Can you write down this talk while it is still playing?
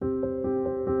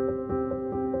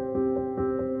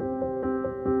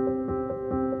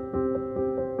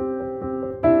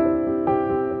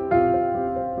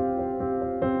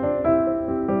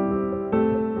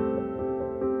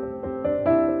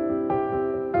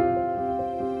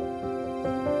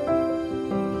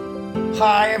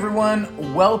Hi,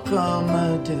 everyone.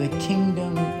 Welcome to the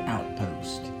Kingdom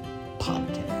Outpost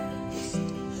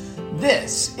podcast.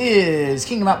 This is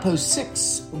Kingdom Outpost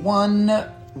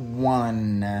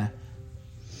 611.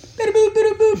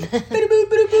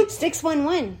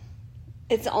 611.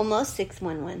 It's almost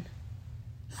 611.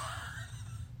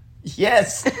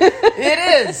 Yes,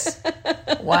 it is.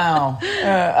 Wow.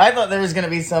 I thought there was going to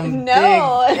be some big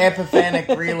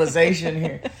epiphanic realization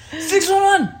here.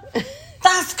 611.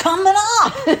 That's coming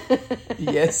up.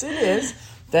 Yes, it is.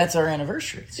 That's our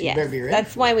anniversary. So you better be ready.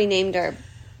 That's why we named our...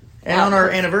 And on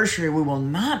our anniversary, we will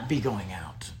not be going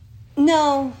out.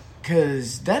 No.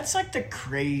 Because that's like the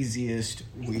craziest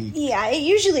week. Yeah, it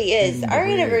usually is. Our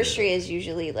anniversary is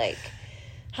usually like...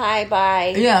 Hi,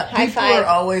 bye. Yeah, high people five. are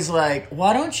always like,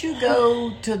 why don't you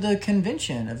go to the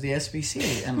convention of the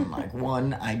SBC? And I'm like,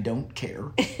 one, I don't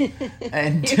care.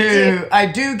 And two, I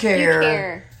do care. You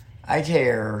care. I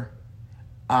care.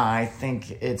 I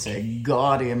think it's a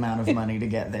gaudy amount of money to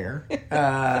get there.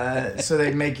 So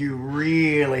they make you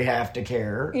really have to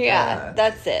care. Yeah,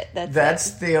 that's it.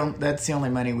 That's the only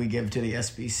money we give to the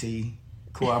SBC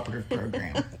cooperative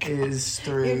program is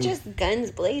through... You're just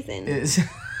guns blazing. That's a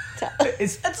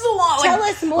lot. Tell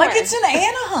us more. Like it's in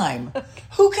Anaheim.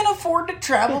 Who can afford to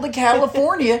travel to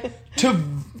California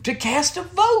to cast a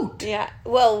vote? Yeah.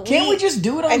 Well, can't we just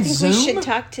do it on Zoom? I think we should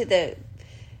talk to the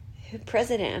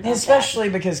president about Especially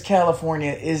because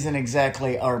California isn't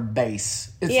exactly our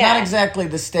base. It's not exactly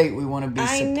the state we want to be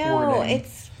supporting. I know.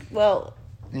 It's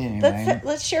Anyway.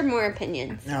 Let's share more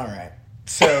opinions. All right.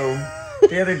 So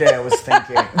the other day I was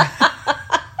thinking.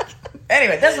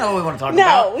 Anyway, that's not what we want to talk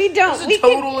about. No, we don't. It's a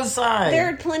total aside. There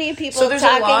are plenty of people there's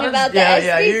talking a lot about the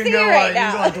SBC you can go right now.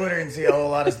 You can go on Twitter and see a whole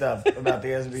lot of stuff about the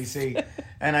SBC.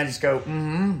 And I just go,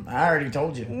 I already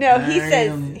told you. No,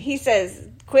 he says,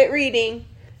 quit reading.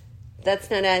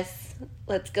 That's not us.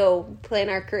 Let's go plan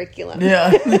our curriculum.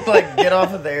 Yeah, like get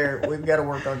off of there. We've got to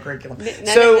work on curriculum. None of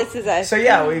this is us. So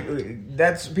yeah,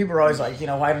 that's people are always like,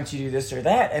 why don't you do this or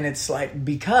that? And it's like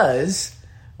because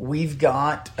we've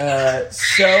got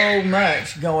so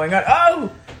much going on.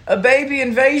 Oh, a baby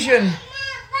invasion.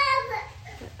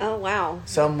 Oh, wow.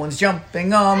 Someone's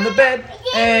jumping on the bed,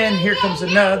 and here comes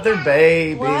another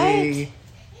baby.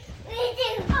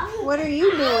 What are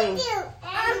you doing?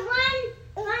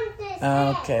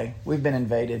 Okay, we've been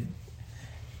invaded.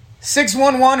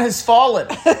 611 has fallen.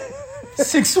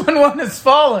 611 has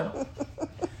fallen.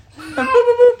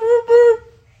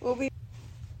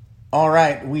 All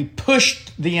right, we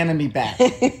pushed the enemy back.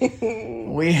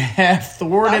 We have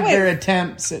thwarted their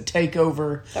attempts at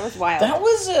takeover. That was wild.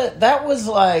 That was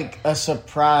like a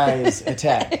surprise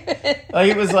attack.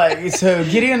 Like it was like, so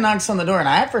Gideon knocks on the door, and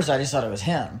at first I just thought it was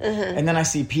him. And then I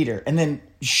see Peter, and then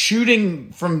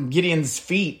shooting from Gideon's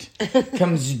feet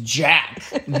comes Jack,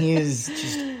 and he is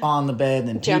just on the bed,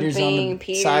 and Peter's on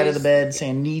the side of the bed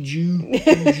saying, "Need you."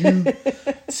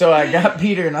 So I got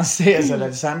Peter, and I said,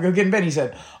 "It's time to go get in bed." He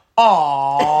said,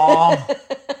 "Aww."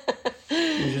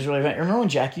 Which is really funny. Remember when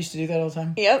Jack used to do that all the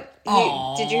time? Yep.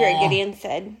 Did you hear what Gideon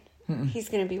said? He's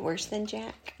going to be worse than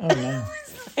Jack. Oh, no.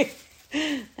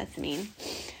 That's mean.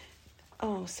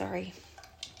 Oh, sorry.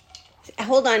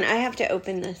 Hold on. I have to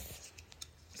open this.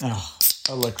 Oh,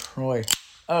 a LaCroix.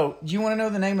 Oh, do you want to know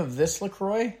the name of this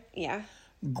LaCroix? Yeah.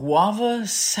 Guava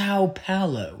Sao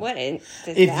Paulo. What does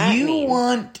that mean? If mean? you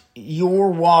want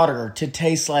your water to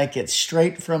taste like it's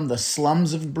straight from the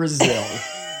slums of Brazil,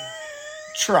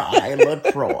 try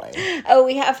LaCroix. Oh,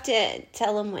 we have to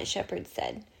tell them what Shepard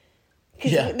said.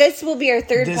 Because this will be our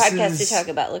third podcast to talk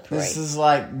about LaCroix. This is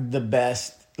like the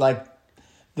best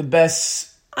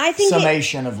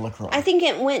summation of LaCroix. I think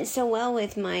it went so well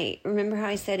with remember how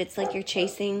I said it's like you're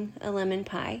chasing a lemon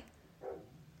pie?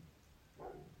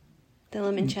 The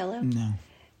limoncello? No.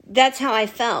 That's how I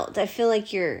felt. I feel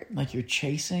like you're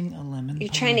chasing a lemon pie.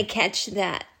 You're trying to catch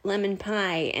that lemon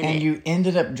pie. And you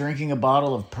ended up drinking a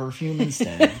bottle of perfume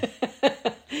instead.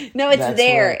 No, it's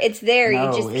there. It's there. No,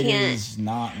 you just can't. It is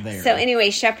not there. So anyway,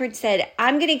 Shepard said,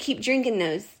 I'm going to keep drinking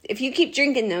those. If you keep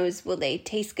drinking those, will they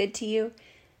taste good to you?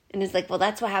 And it's like, well,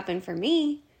 that's what happened for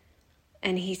me.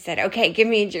 And he said, okay, give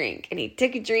me a drink. And he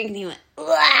took a drink and he went,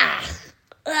 ah,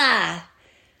 ah.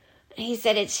 And he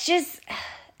said, it's so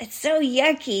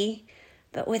yucky,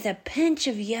 but with a pinch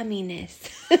of yumminess.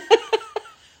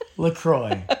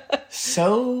 LaCroix,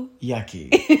 so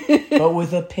yucky, but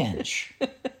with a pinch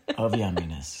of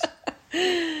yumminess.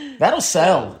 That'll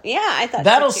sell. Yeah, I thought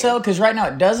that'll so too. sell because right now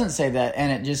it doesn't say that,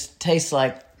 and it just tastes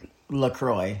like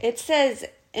LaCroix. It says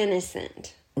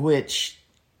innocent. Which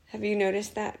have you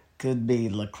noticed that? could be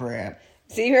LaCrap.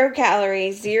 0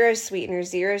 calories, 0 sweetener,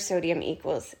 0 sodium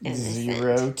equals innocent.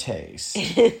 0 taste.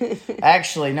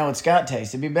 Actually, no, it's got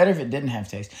taste. It'd be better if it didn't have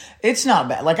taste. It's not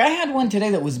bad. Like, I had one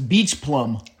today that was beach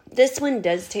plum. This one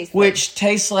does taste which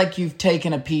tastes like you've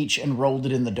taken a peach and rolled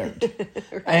it in the dirt.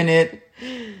 Right. And it,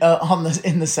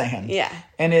 in the sand. Yeah.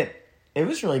 And it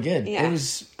was really good. Yeah.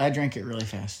 I drank it really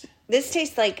fast. This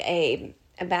tastes like a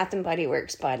Bath & Body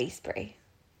Works body spray.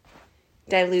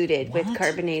 Diluted with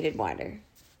carbonated water.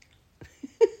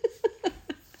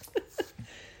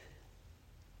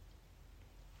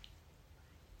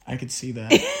 I could see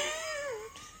that.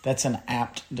 That's an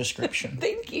apt description.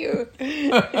 Thank you.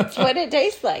 It's what it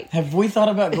tastes like. Have we thought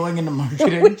about going into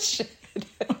marketing?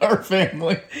 Our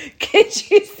family. Could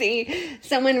you see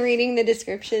someone reading the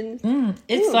descriptions?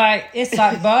 It's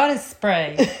like body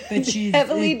spray, but you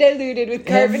Heavily diluted with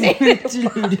carbonated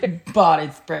diluted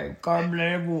body spray,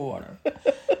 carbonated water.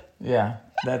 Yeah,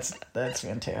 that's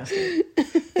fantastic.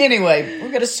 Anyway,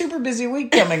 we've got a super busy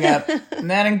week coming up,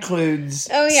 and that includes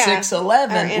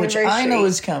 6/11, which I know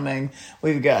is coming.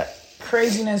 We've got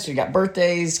craziness. We got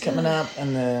birthdays coming up,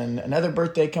 and then another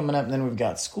birthday coming up, and then we've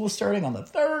got school starting on the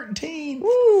 13th.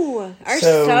 Woo! Our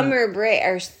summer break,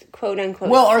 our quote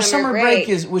unquote. Well, our summer break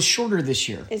was shorter this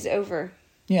year. Is over.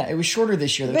 Yeah, it was shorter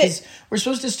this year because we're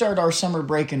supposed to start our summer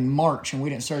break in March, and we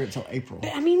didn't start it till April.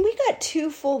 But I mean, we got 2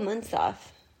 full months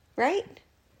off, right?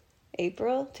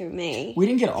 April through May. We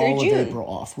didn't get all June. of April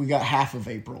off. We got half of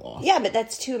April off. Yeah, but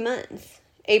that's 2 months.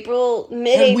 Mid-April.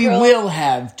 And we will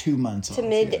have 2 months off. To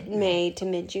mid-May to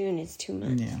mid-June is 2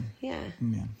 months. Yeah.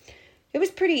 It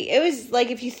was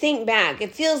like, if you think back,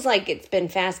 it feels like it's been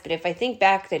fast, but if I think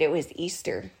back that it was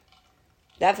Easter,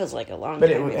 that feels like a long time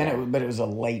ago. But it was a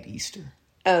late Easter.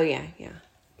 Oh, yeah.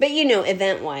 But,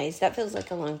 event-wise, that feels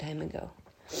like a long time ago.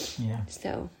 Yeah.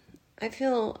 So, I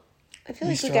feel like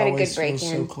Easter we got a good always break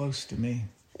feels in. so close to me.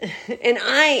 And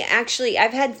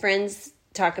I've had friends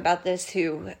talk about this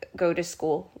who go to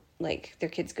school, like their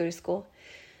kids go to school,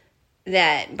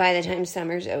 that by the time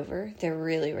summer's over, they're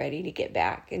really ready to get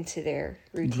back into their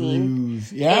routine.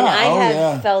 Groove. Yeah. And I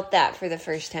have felt that for the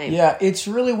first time. Yeah, it's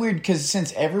really weird because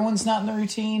since everyone's not in the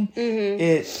routine,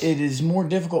 it is more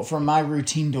difficult for my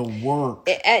routine to work.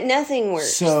 Nothing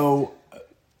works. So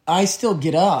I still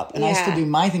get up and I still do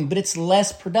my thing, but it's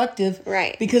less productive.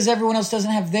 Right. Because everyone else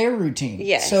doesn't have their routine.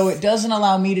 Yes. So it doesn't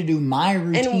allow me to do my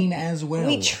routine as well.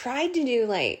 We tried to do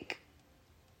like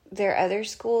their other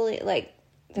school, like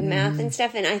the math and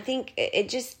stuff, and I think it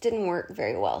just didn't work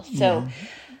very well. So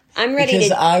I'm ready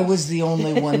because I was the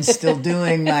only one still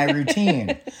doing my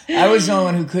routine. I was the only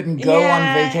one who couldn't go on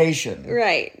vacation.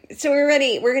 Right. So we're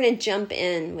ready. We're going to jump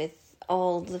in with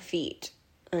all the feet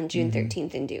on June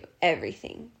 13th and do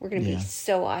everything. We're going to be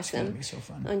so awesome. It's going to be so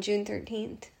fun. On June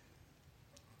 13th.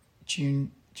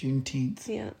 Juneteenth.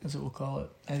 Yeah. That's what we'll call it.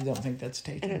 I don't think that's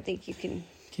taken. I don't think you can.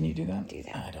 Can you do that? Do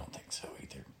that. I don't think so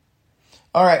either.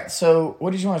 All right. So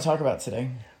what did you want to talk about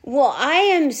today? Well, I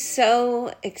am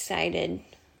so excited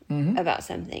about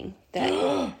something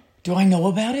that. Do I know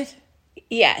about it?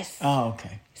 Yes. Oh,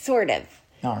 okay. Sort of.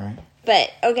 All right.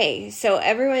 But, okay, so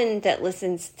everyone that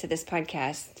listens to this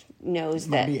podcast knows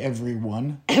that... Maybe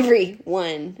everyone.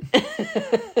 Everyone.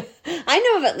 I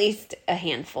know of at least a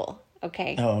handful,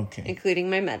 okay? Oh, okay. Including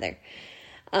my mother.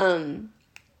 Who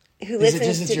Is listens it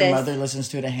just to that your this. mother listens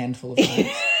to it a handful of times?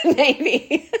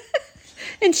 Maybe.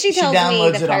 And she tells me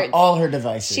downloads the it parts on all her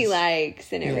devices. she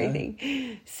likes and everything.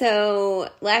 Yeah. So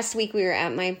last week we were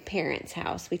at my parents'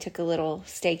 house. We took a little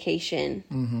staycation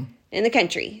in the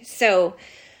country. So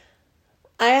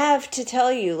I have to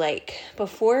tell you, like,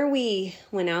 before we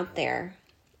went out there,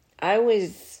 I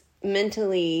was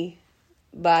mentally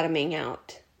bottoming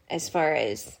out as far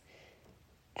as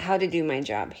how to do my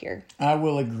job here. I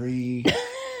will agree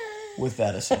with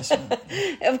that assessment.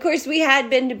 Of course, we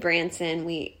had been to Branson.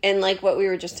 And like what we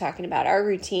were just talking about, our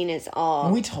routine is all...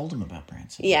 And we told him about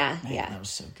Branson. Yeah, Man, yeah. That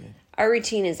was so good. Our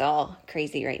routine is all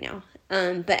crazy right now.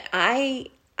 But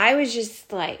I was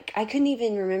just like, I couldn't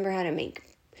even remember how to make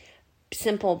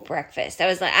simple breakfast. I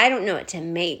was like, I don't know what to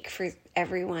make for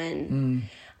everyone.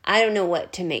 I don't know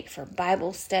what to make for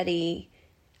Bible study.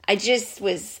 I just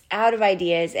was out of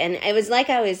ideas. And it was like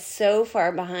I was so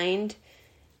far behind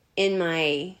in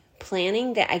my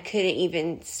planning that I couldn't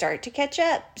even start to catch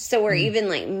up. So we're even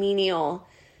like menial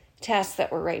tasks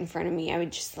that were right in front of me, I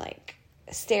would just like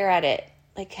stare at it.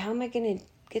 Like, how am I going to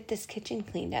get this kitchen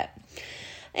cleaned up?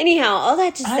 Anyhow, all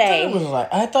that to say...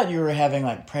 I thought you were having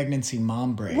like pregnancy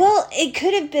mom brain. Well, it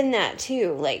could have been that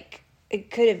too. Like,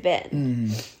 it could have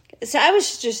been. So I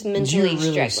was just mentally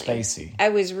really struggling. spacey. I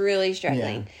was really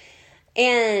struggling. Yeah.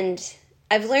 And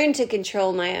I've learned to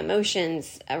control my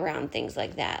emotions around things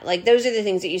like that. Like, those are the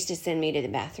things that used to send me to the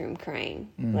bathroom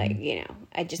crying. Like,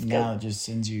 I just go. Now it just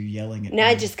sends you yelling at Now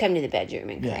me. I just come to the bedroom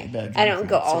and cry. Bedroom I don't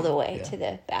go cry, all the way to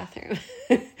the bathroom.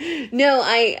 No,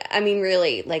 I mean,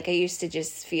 really, like, I used to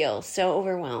just feel so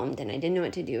overwhelmed and I didn't know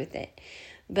what to do with it.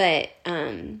 But,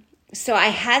 so I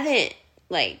haven't,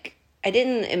 like, I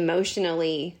didn't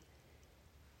emotionally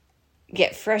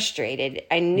get frustrated.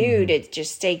 I knew to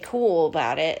just stay cool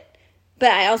about it.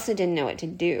 But I also didn't know what to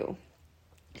do.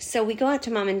 So we go out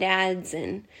to Mom and Dad's,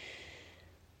 and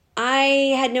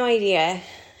I had no idea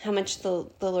how much the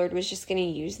Lord was just going to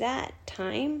use that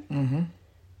time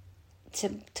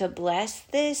to bless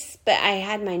this. But I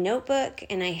had my notebook,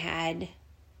 and I had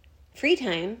free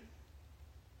time.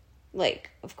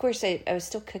 Like, of course, I was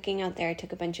still cooking out there. I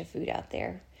took a bunch of food out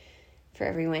there for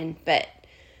everyone. But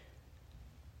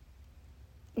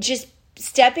just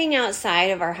stepping outside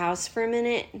of our house for a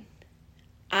minute,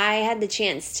 I had the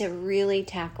chance to really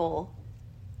tackle,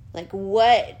 like,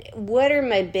 what are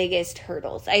my biggest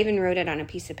hurdles? I even wrote it on a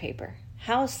piece of paper.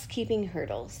 Housekeeping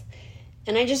hurdles.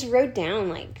 And I just wrote down,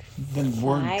 like, the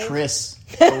word Chris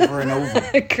over and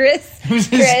over. Chris. Chris.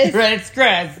 It's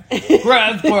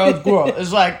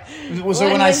like,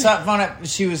 so when I found out,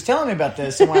 she was telling me about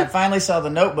this, and when I finally saw the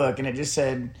notebook and it just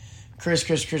said Chris,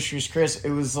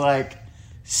 it was like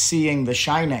seeing The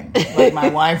Shining. Like, my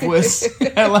wife was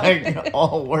like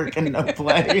all work and no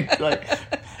play. Like,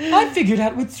 I figured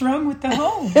out what's wrong with the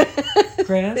home.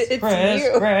 Chris. Can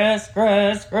you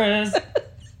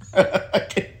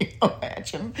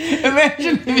imagine?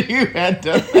 Imagine if you had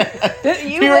done that.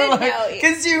 You would like, know.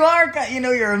 because you are,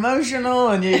 you're emotional,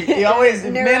 and you always,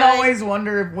 men always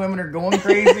wonder if women are going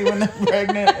crazy when they're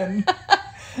pregnant, and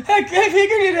I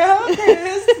figured it out,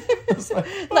 Chris.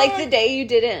 Like the day you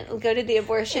didn't go to the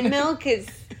abortion mill, because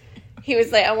he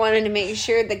was like, I wanted to make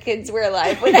sure the kids were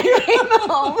alive when I came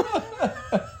home.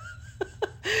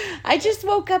 I just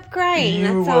woke up crying.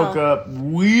 You woke up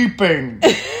weeping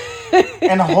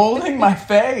and holding my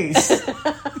face. And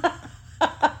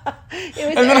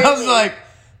then I was like,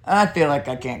 I feel like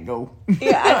I can't go.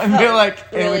 Yeah, I feel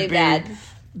like really it would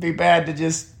be bad to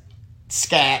just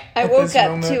scat. I woke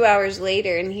up 2 hours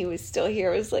later and he was still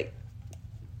here. I was like,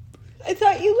 I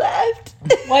thought you left.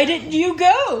 Why didn't you go?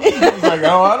 I was like,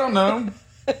 I don't know.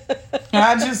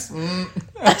 I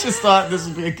just thought this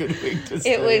would be a good week to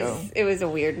stay home. It was a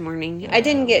weird morning. I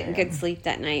didn't get good sleep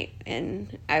that night,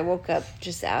 and I woke up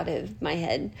just out of my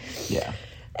head. Yeah.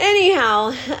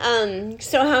 Anyhow,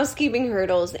 so housekeeping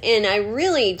hurdles, and I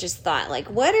really just thought, like,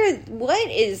 what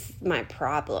is my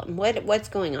problem? What's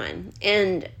going on?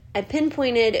 And I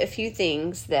pinpointed a few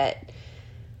things that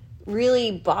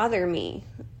really bother me.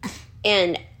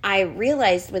 And I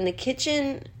realized when the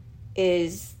kitchen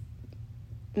is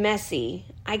messy,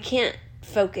 I can't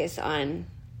focus on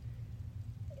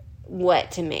what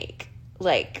to make.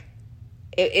 Like,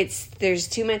 there's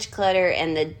too much clutter,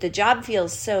 and the job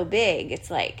feels so big. It's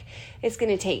like it's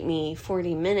going to take me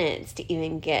 40 minutes to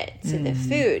even get to the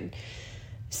food.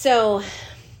 So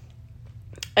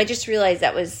I just realized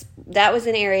that was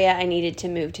an area I needed to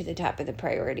move to the top of the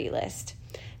priority list.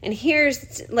 And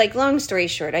here's, like, long story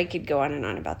short, I could go on and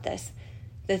on about this.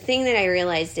 The thing that I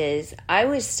realized is I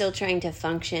was still trying to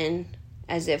function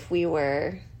as if we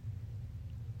were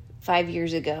 5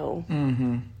 years ago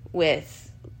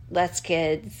with less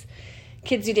kids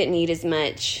who didn't eat as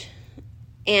much.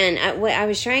 And what I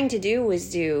was trying to do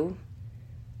was do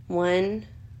 1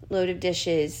 load of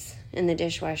dishes in the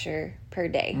dishwasher per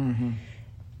day.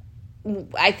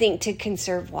 I think to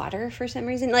conserve water for some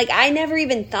reason. Like, I never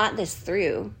even thought this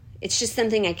through. It's just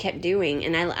something I kept doing.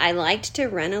 And I liked to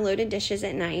run a load of dishes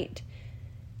at night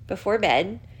before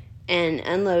bed and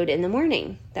unload in the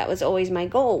morning. That was always my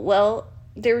goal. Well,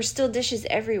 there were still dishes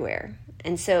everywhere.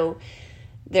 And so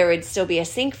there would still be a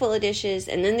sink full of dishes,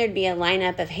 and then there'd be a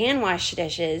lineup of hand-washed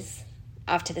dishes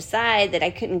off to the side that I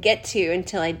couldn't get to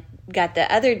until I got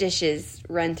the other dishes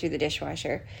run through the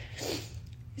dishwasher.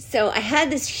 So I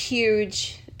had this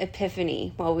huge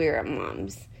epiphany while we were at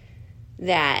Mom's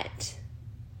that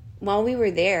while we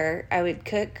were there, I would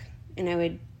cook and I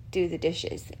would do the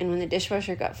dishes. And when the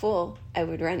dishwasher got full, I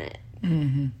would run it.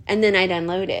 And then I'd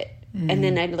unload it. And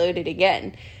then I'd load it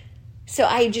again. So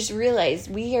I just realized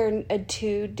we are a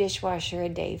 2 dishwasher a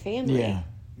day family.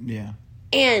 Yeah.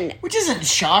 And which isn't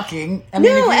shocking. I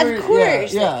mean, of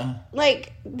course. Yeah.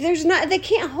 Like, they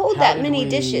can't hold that many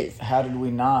dishes. How did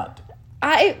we not?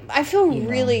 I feel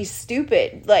really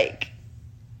stupid. Like,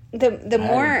 the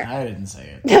more I didn't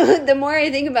say it. The more I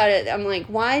think about it, I'm like,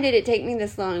 why did it take me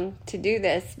this long to do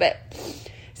this? But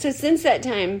so since that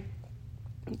time,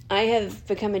 I have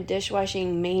become a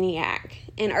dishwashing maniac.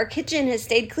 And our kitchen has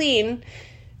stayed clean,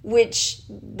 which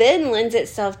then lends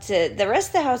itself to the rest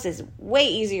of the house is way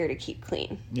easier to keep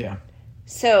clean. Yeah.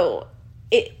 So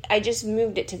I just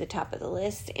moved it to the top of the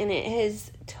list, and it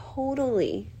has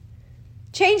totally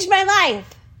changed my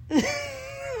life.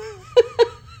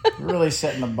 Really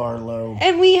setting the bar low.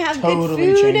 And we have Totally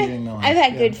good food. changing the life. I've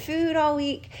had good food all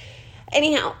week.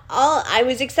 Anyhow, I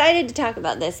was excited to talk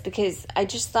about this because I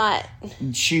just thought...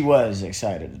 She was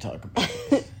excited to talk about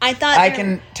it. I thought... I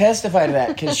can testify to that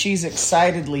because she's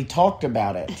excitedly talked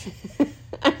about it.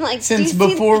 I'm like, Since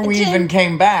before we even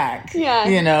came back. Yeah.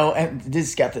 You know, and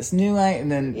this got this new light and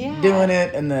then doing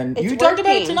it and then... It's You talked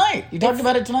about it working. tonight. You talked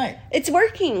about it tonight. It's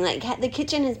working. Like, the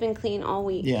kitchen has been clean all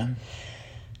week. Yeah.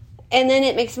 And then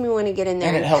it makes me want to get in there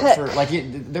And and it helped cook. for, like,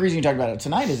 the reason you talked about it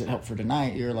tonight is it helped for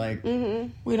tonight. You're like,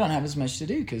 we don't have as much to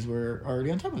do because we're already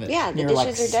on top of it. Yeah, And the you're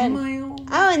dishes are done. Smile.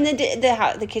 Oh, and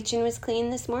the kitchen was clean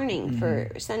this morning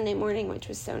for Sunday morning, which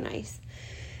was so nice.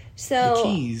 So The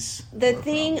keys. the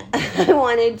thing I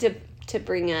wanted to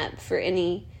bring up for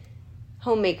any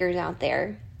homemakers out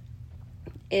there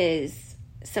is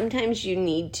sometimes you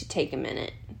need to take a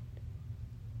minute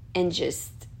and just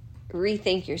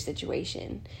rethink your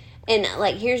situation. And,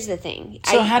 like, here's the thing.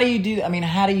 So how do you do that? I mean,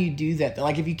 how do you do that?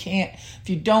 Like, if you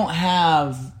don't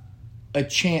have a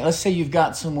chance, let's say you've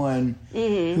got someone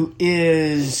who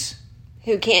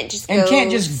can't just go, and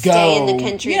can't just go stay in the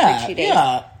country for 2 days.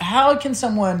 Yeah. How can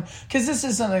someone, because this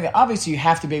is something that obviously you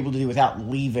have to be able to do without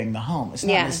leaving the home. It's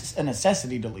not a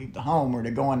necessity to leave the home or to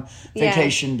go on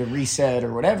vacation to reset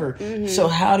or whatever. So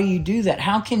how do you do that?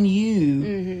 How can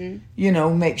you,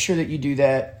 make sure that you do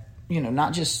that,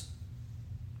 not just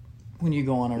when you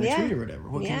go on a retreat or whatever.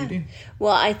 What can you do?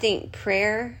 Well, I think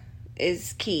prayer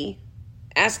is key.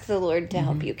 Ask the Lord to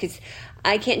help you, because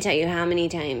I can't tell you how many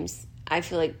times I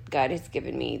feel like God has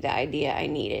given me the idea I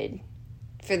needed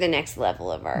for the next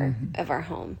level of our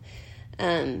home.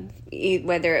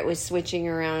 Whether it was switching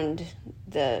around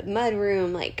the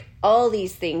mudroom, like all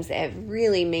these things that have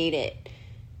really made it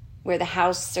where the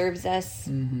house serves us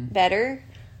better.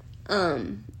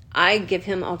 I give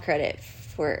him all credit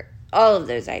for all of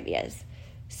those ideas.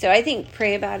 So I think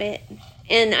pray about it.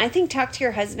 And I think talk to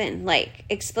your husband. Like,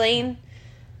 explain,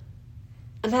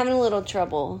 I'm having a little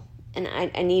trouble and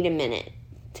I need a minute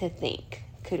to think.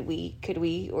 Could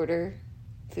we order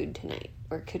food tonight?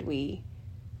 Or could we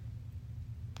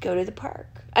go to the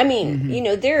park? I mean,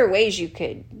 there are ways you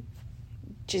could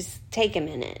just take a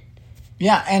minute.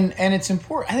 Yeah, and it's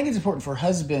important. I think it's important for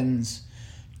husbands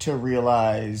to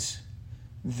realize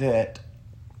that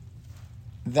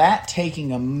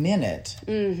taking a minute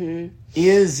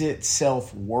is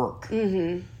itself work.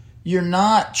 You're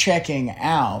not checking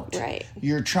out. Right.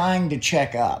 You're trying to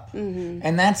check up.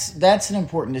 And that's an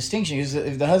important distinction, because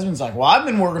if the husband's like, well, I've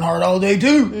been working hard all day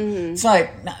too. It's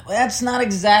like, no, that's not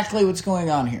exactly what's going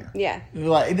on here. Yeah.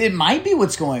 Like, it might be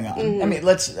what's going on.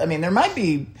 I mean, there might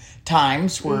be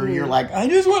times where you're like, I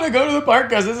just want to go to the park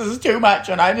because this is too much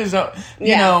and I just don't,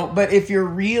 you know, but if you're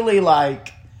really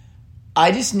like,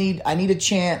 I need a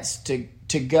chance to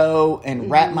go and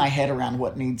wrap my head around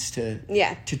what needs to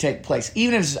take place.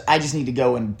 Even if I just need to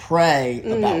go and pray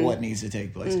about what needs to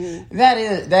take place.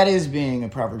 That is being a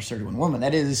Proverbs 31 woman.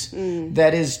 That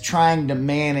is trying to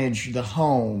manage the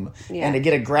home and to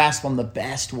get a grasp on the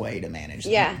best way to manage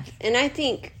the home. And I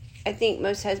think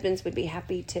most husbands would be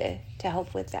happy to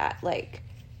help with that. Like,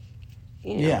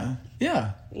 Yeah.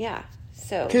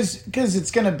 So because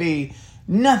it's going to be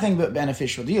nothing but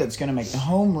beneficial to you. It's going to make the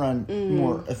home run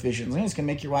more efficiently. It's going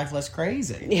to make your wife less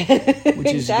crazy, which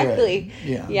is exactly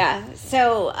good. Yeah.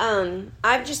 So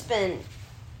I've just been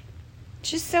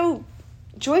so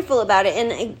joyful about it,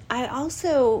 and I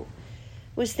also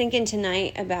was thinking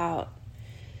tonight about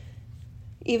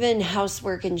even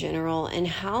housework in general and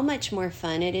how much more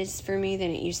fun it is for me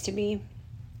than it used to be.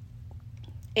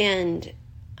 And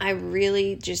I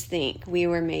really just think we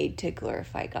were made to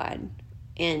glorify God,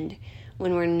 and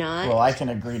when we're not... Well, I can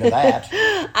agree to that.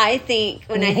 I think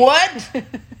when I... What?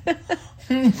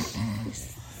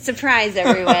 Surprise,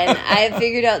 everyone. I have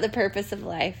figured out the purpose of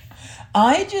life.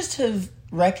 I just have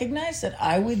recognized that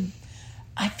I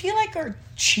feel like our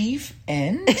chief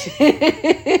end.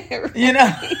 Exactly.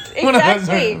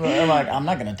 I'm like, I'm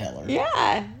not going to tell her.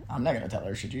 Yeah. I'm not going to tell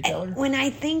her. Should you tell her? When I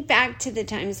think back to the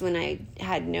times when I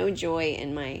had no joy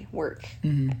in my work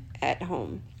at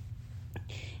home,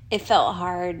 it felt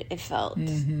hard. It felt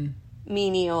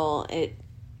menial. It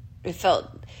felt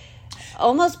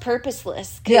almost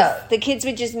purposeless. Yeah. The kids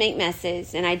would just make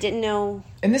messes, and I didn't know.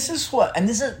 And this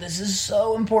is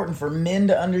so important for men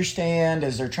to understand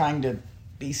as they're trying to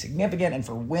be significant and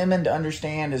for women to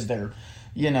understand as they're,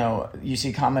 you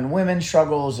see common women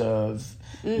struggles of,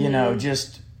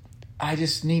 just, I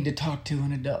just need to talk to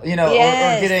an adult, or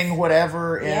getting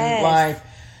whatever in life.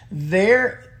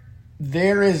 There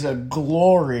is a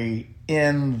glory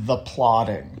in the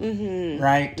plodding,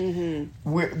 right?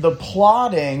 The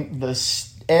plodding, the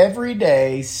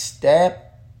everyday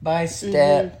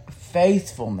step-by-step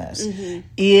faithfulness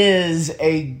is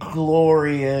a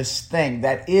glorious thing.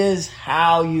 That is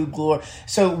how you glory.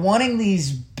 So wanting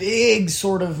these big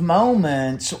sort of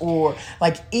moments, or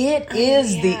like it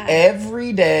is the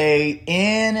everyday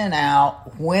in and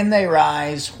out, when they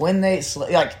rise, when they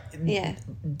sleep,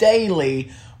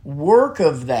 daily work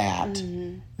of that.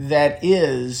 That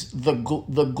is the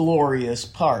glorious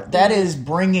part. That is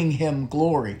bringing him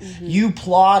glory. You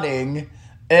plodding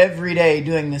every day,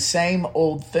 doing the same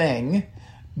old thing,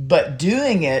 but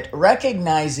doing it,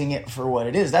 recognizing it for what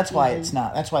it is. That's why it's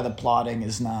not. That's why the plodding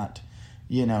is not,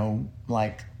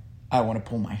 like I want to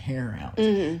pull my hair out,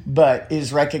 but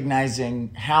is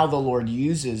recognizing how the Lord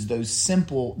uses the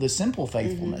simple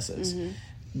faithfulnesses.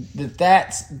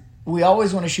 We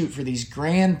always want to shoot for these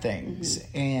grand things,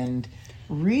 and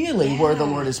really where the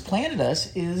Lord has planted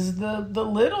us is the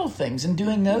little things and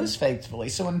doing those faithfully.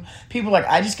 So when people are like,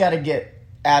 I just got to get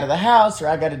out of the house, or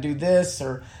I got to do this,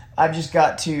 or I've just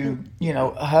got to,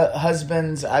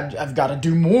 husbands, I've got to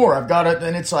do more.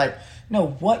 And it's like, no,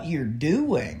 what you're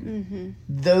doing,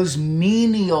 those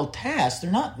menial tasks,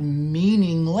 they're not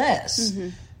meaningless.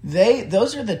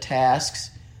 Those are the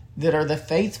tasks that are the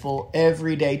faithful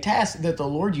everyday tasks that the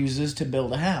Lord uses to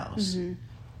build a house.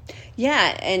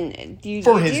 Yeah, and His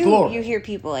glory. You hear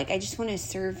people like, I just want to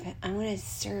serve. I want to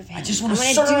serve Him. I just want to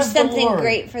do something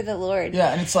great for the Lord.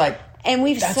 Yeah, and it's like, and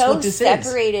we've so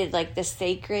separated like the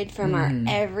sacred from our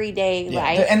everyday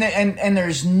life. And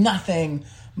there's nothing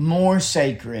more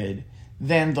sacred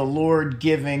than the Lord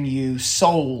giving you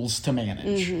souls to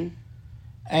manage.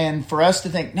 And for us to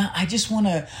think, no, I just want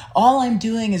to. All I'm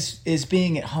doing is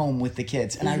being at home with the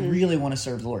kids, and I really want to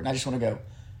serve the Lord. And I just want to go.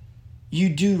 You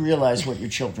do realize what your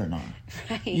children are.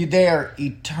 Right. They are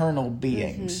eternal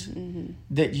beings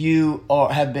that you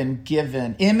have been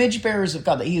given, image bearers of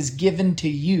God, that He has given to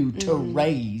you to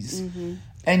raise.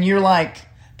 And you're like,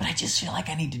 but I just feel like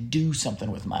I need to do something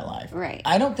with my life. Right.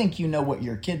 I don't think you know what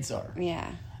your kids are.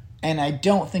 Yeah. And I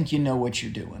don't think you know what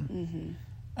you're doing.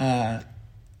 And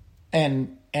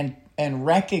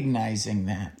recognizing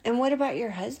that. And what about your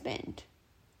husband?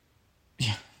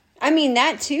 Yeah. I mean,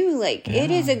 that too, like,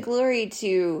 it is a glory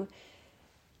to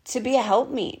be a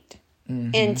helpmeet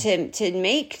and to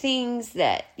make things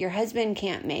that your husband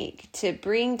can't make, to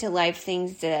bring to life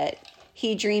things that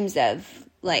he dreams of.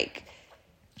 Like,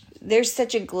 there's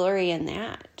such a glory in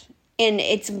that. And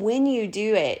it's when you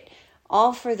do it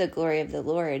all for the glory of the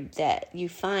Lord that you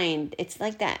find it's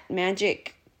like that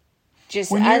magic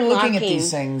just when you're looking at these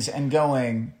things and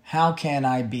going, how can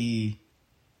I be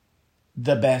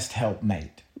the best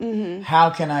helpmate?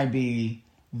 How can I be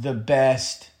the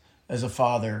best as a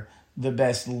father, the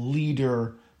best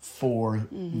leader for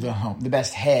the home, the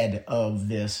best head of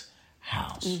this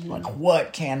house? Like,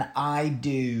 what can I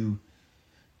do?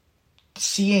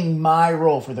 Seeing my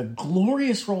role for the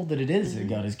glorious role that it is that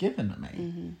God has given to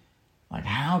me. Like,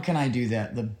 how can I do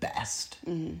that the best?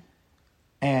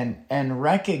 And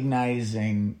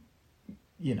recognizing,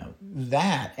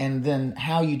 that, and then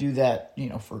how you do that,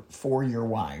 for your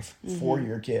wife, for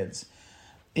your kids.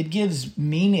 It gives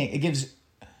meaning. It gives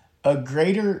a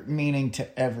greater meaning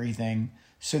to everything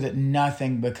so that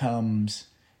nothing becomes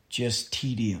just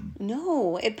tedium.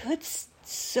 No, it puts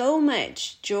so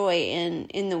much joy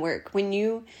in the work. When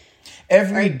you...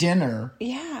 Every dinner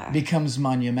becomes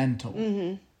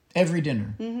monumental. Every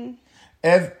dinner.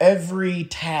 Every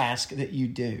task that you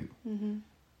do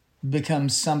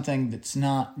becomes something that's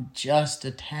not just a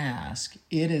task.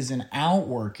 It is an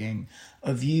outworking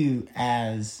of you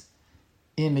as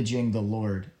imaging the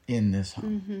Lord in this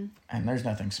home. And there's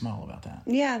nothing small about that.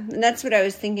 Yeah, and that's what I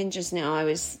was thinking just now. I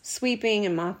was sweeping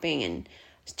and mopping and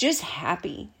just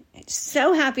happy.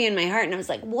 So happy in my heart. And I was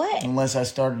like, what? Unless I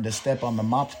started to step on the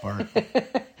mopped part.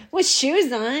 With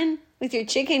shoes on. With your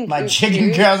chicken coop My chicken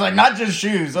coop. I was like, not just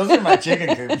shoes. Those are my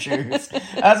chicken coop shoes.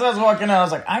 As I was walking out, I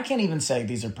was like, I can't even say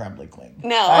these are probably clean.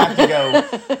 No. I have to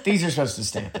go, these are supposed to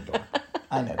stay at the door.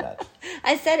 I know that.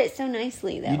 I said it so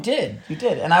nicely, though. You did.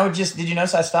 And I would just, did you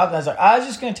notice I stopped and I was like, I was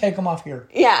just going to take them off here.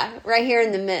 Yeah, right here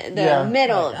in the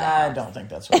middle of the I don't think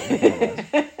that's what it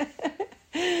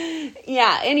was.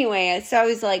 Yeah, anyway, so I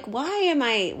was like,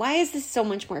 why is this so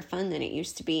much more fun than it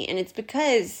used to be? And it's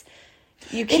because...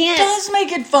 You can't. It does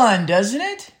make it fun, doesn't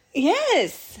it?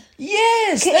 Yes.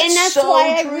 Yes, and that's so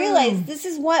why true. I realized this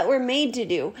is what we're made to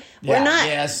do.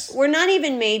 Yeah, We're not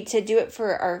even made to do it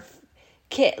for our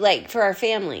kid, like for our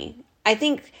family. I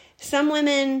think some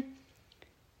women,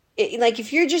 like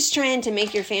if you're just trying to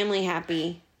make your family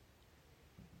happy,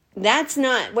 that's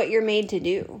not what you're made to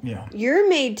do. Yeah. You're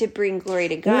made to bring glory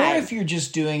to God. Or if you're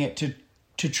just doing it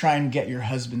to try and get your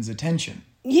husband's attention.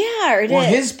 Yeah, or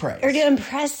his praise. Or to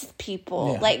impress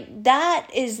people. Yeah. Like, that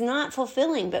is not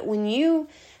fulfilling. But when you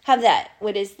have that,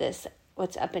 what is this?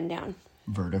 What's up and down?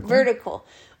 Vertical.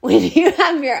 When you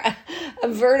have your a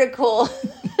vertical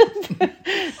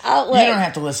outlet. You don't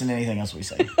have to listen to anything else we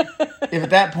say. If at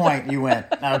that point you went,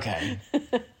 okay.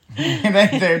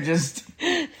 They're just...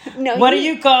 No, What do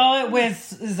you call it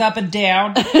with is up and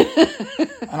down?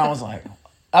 And I was like...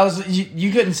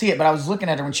 You couldn't see it, but I was looking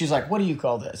at her when she was like, "What do you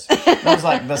call this?" And I was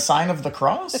like, "The sign of the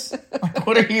cross." Like,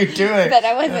 what are you doing? But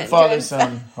I wasn't. Father, doing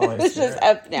Son, Holy Spirit. It's just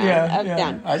up, down, up,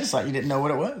 down. I just thought you didn't know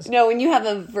what it was. No, when you have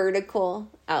a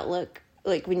vertical outlook,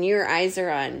 like when your eyes are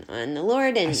on the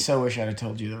Lord, and I so wish I'd have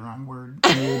told you the wrong word.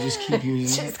 And you would just keep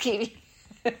using just it. keep.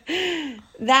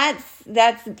 That's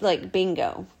like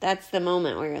bingo. That's the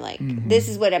moment where you're like, this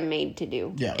is what I'm made to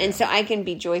do. Yeah, and so I can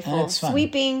be joyful, And it's fun.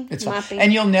 sweeping, It's fun. mopping.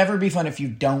 And you'll never be fun if you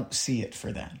don't see it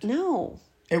for that. No.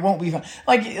 It won't be fun.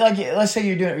 Like let's say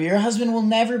you're doing it. Your husband will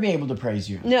never be able to praise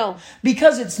you. No.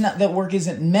 Because it's not, that work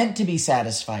isn't meant to be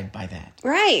satisfied by that.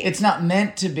 Right. It's not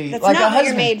meant to be. That's like not a what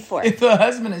you're husband, made for. If a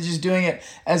husband is just doing it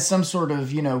as some sort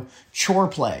of, chore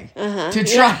play to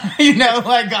try,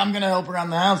 like I'm going to help around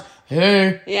the house.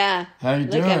 Hey, yeah. how you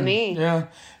doing? Look at me. Yeah.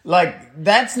 Like,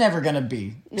 that's never going to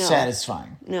be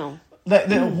satisfying. No.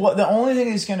 The only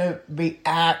thing that's going to be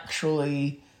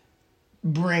actually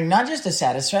bring not just a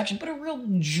satisfaction, but a real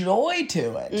joy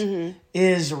to it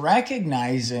is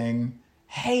recognizing,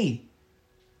 hey,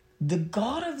 the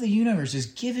God of the universe has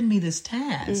given me this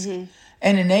task.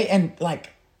 And like,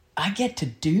 I get to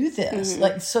do this.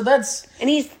 Like, so that's... And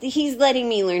he's letting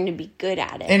me learn to be good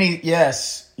at it. And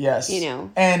yes.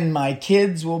 And my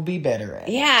kids will be better at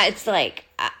it. Yeah, it's like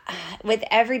with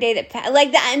every day that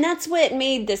like that, and that's what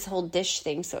made this whole dish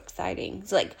thing so exciting.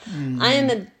 It's like I am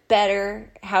a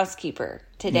better housekeeper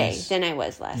today than I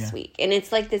was last week, and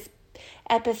it's like this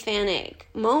epiphanic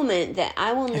moment that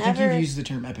I will never. I think you've used the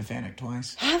term epiphanic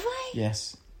twice. Have I?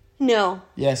 Yes. No.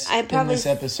 Yes. I probably in this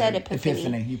episode, said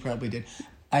epiphany. You probably did.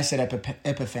 I said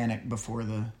epiphanic before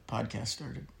the podcast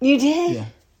started. You did? Yeah.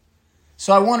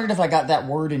 So I wondered if I got that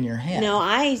word in your head. No,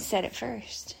 I said it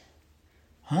first.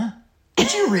 Huh?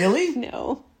 Did you really?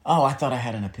 No. Oh, I thought I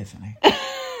had an epiphany.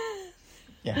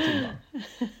 Yeah,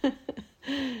 keep going.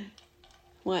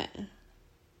 What?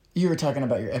 You were talking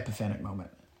about your epiphanic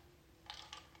moment.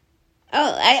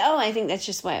 I think that's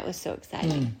just why it was so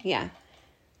exciting. Yeah.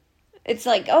 It's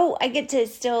like, I get to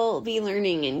still be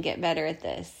learning and get better at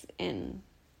this. And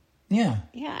yeah,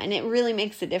 and it really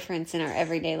makes a difference in our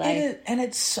everyday life. And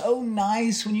it's so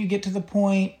nice when you get to the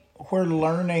point where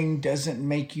learning doesn't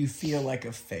make you feel like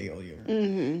a failure.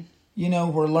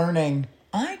 We're learning,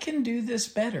 I can do this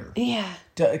better. Yeah.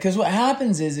 Because what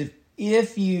happens is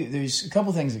if you, there's a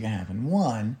couple things that can happen.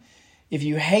 One, if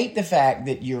you hate the fact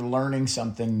that you're learning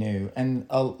something new and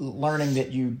learning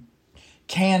that you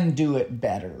can do it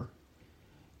better,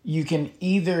 you can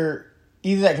either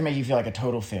that can make you feel like a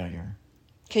total failure.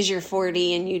 Because you're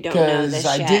 40 and you don't know this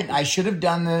yet. I should have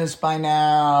done this by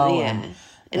now. Yeah.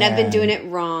 And I've been doing it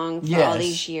wrong for all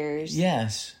these years.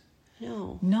 Yes.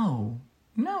 No.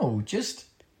 Just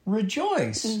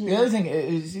rejoice. The other thing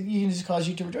is, you can just cause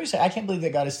you to rejoice. I can't believe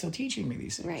that God is still teaching me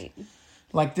these things. Right.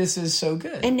 Like, this is so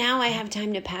good. And now I have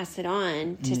time to pass it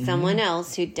on to someone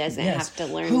else who doesn't have to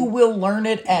learn. Who will learn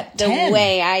it at 10. The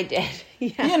way I did.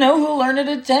 Yeah. Who'll learn it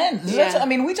at 10. Yeah.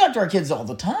 We talk to our kids all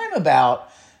the time about,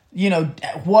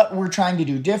 what we're trying to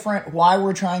do different, why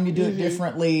we're trying to do it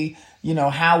differently,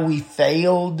 how we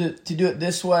failed to do it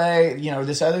this way,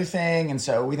 this other thing. And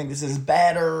so we think this is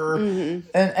better.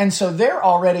 And so they're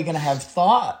already going to have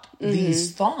thought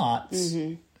these thoughts,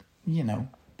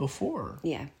 before.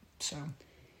 Yeah. So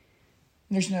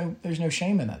there's no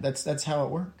shame in that. That's how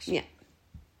it works. Yeah.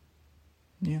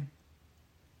 Yeah.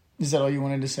 Is that all you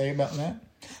wanted to say about that?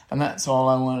 And that's all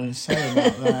I wanted to say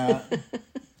about that.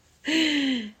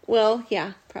 Well,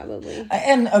 yeah, probably.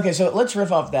 And okay, so let's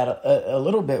riff off that a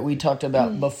little bit. We talked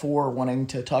about before wanting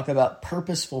to talk about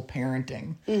purposeful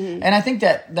parenting, and I think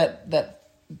that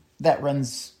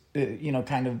runs,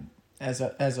 kind of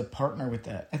as a partner with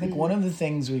that. I think one of the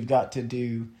things we've got to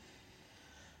do,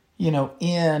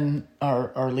 in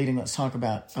our leading, let's talk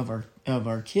about of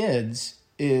our kids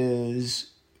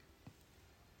is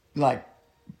like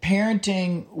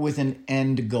parenting with an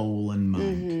end goal in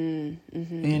mind.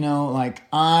 Like,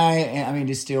 I mean,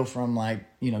 to steal from, like,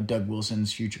 Doug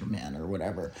Wilson's Future Men or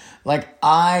whatever. Like,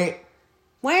 Why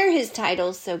are his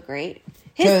titles so great?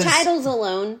 His titles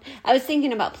alone. I was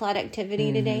thinking about Plot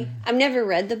Activity today. I've never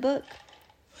read the book,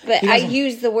 but I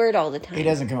use the word all the time. He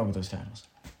doesn't come up with those titles.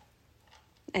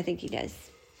 I think he does.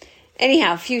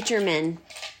 Anyhow, Future Men.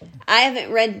 I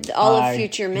haven't read all of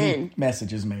Future Men. He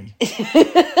messages me.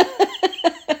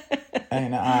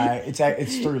 And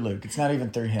it's through Luke. It's not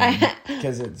even through him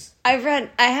because it's. I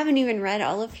haven't even read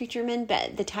all of Future Men,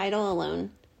 but the title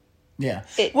alone. Yeah.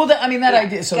 That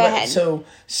idea. So go ahead.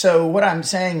 So what I'm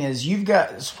saying is, you've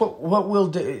got what we'll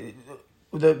do.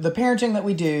 The parenting that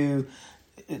we do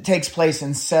takes place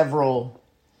in several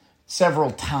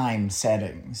time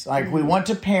settings. Like, we want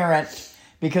to parent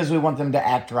because we want them to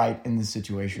act right in the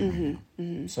situation.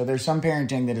 Mm-hmm. So there's some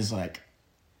parenting that is like,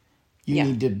 you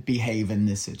need to behave in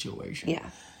this situation. Yeah.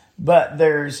 But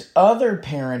there's other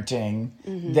parenting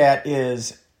that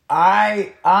is,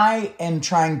 I am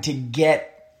trying to get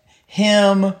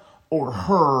him or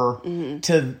her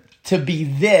to be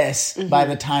this by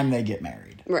the time they get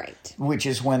married. Right. Which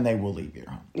is when they will leave your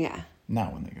home. Yeah.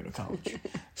 Not when they go to college.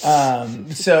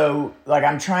 So, like,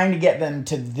 I'm trying to get them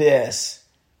to this,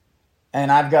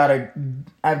 and I've got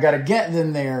to get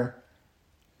them there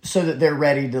so that they're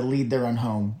ready to lead their own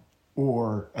home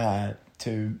or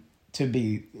to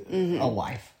be a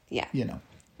wife. Yeah.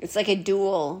 It's like a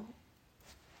dual.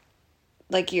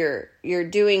 Like, you're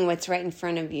doing what's right in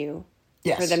front of you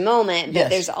for the moment, but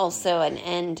there's also an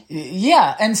end.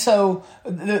 Yeah, and so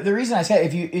the reason I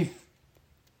say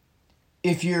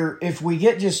if we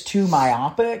get just too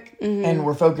myopic and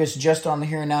we're focused just on the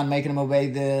here and now and making them obey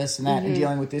this and that and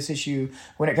dealing with this issue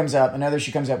when it comes up, another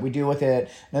issue comes up, we deal with it,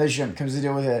 another issue comes to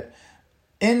deal with it.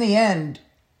 In the end,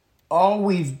 all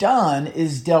we've done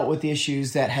is dealt with the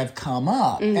issues that have come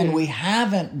up, and we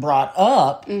haven't brought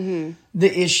up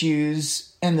the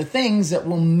issues and the things that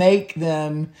will make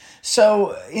them.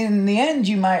 So in the end,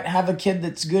 you might have a kid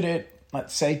that's good at,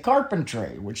 let's say,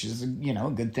 carpentry, which is, a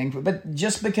good thing. But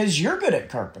just because you're good at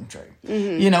carpentry,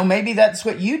 maybe that's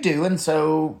what you do. And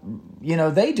so,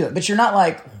 they do it. But you're not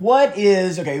like,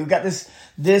 we've got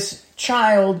this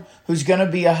child who's going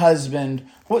to be a husband.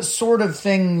 What sort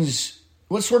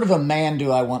of a man do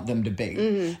I want them to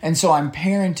be? And so I'm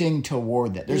parenting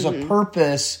toward that. There's a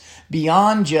purpose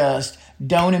beyond just,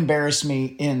 don't embarrass me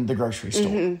in the grocery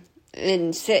store.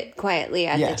 And sit quietly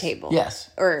at the table. Yes.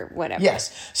 Or whatever.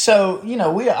 Yes. So,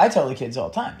 I tell the kids all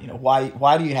the time,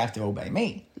 why do you have to obey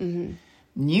me?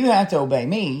 You have to obey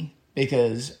me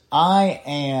because I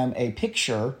am a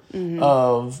picture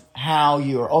of how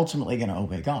you are ultimately going to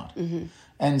obey God.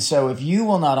 And so if you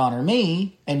will not honor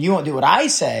me and you won't do what I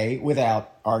say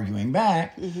without arguing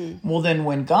back, well, then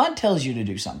when God tells you to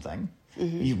do something,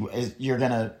 you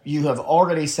have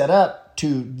already set up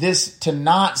to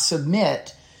not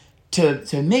submit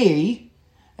to me,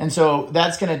 and so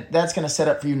that's gonna set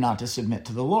up for you not to submit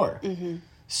to the Lord.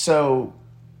 So,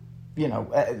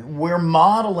 we're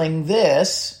modeling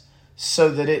this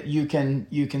so that you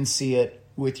can see it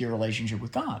with your relationship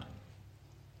with God,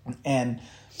 and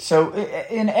so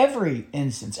in every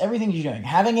instance, everything you're doing,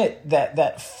 having it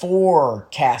that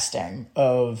forecasting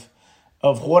of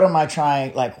what am I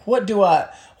trying, like what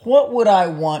would I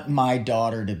want my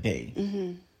daughter to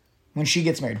be? When she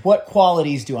gets married, what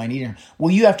qualities do I need in her?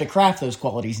 Well, you have to craft those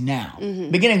qualities now,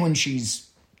 beginning when she's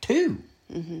 2.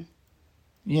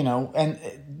 And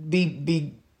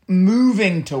be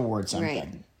moving towards something.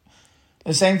 Right.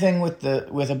 The same thing with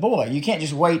a boy. You can't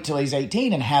just wait till he's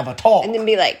 18 and have a talk. And then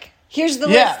be like, here's the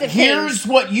list of here's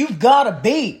things. what you've got to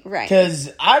be. Right. Because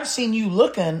I've seen you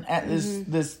looking at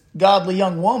this godly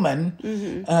young woman,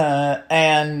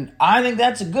 and I think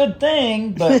that's a good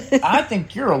thing, but I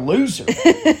think you're a loser.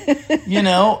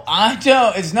 I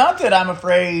don't. It's not that I'm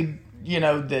afraid,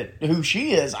 that who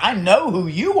she is. I know who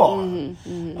you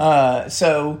are.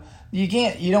 So you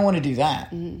don't want to do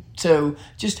that. So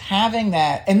just having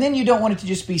that, and then you don't want it to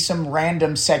just be some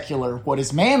random secular, what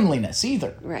is manliness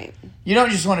either. Right. You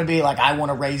don't just want to be like, I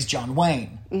want to raise John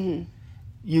Wayne.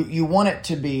 You want it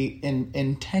to be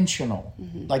intentional.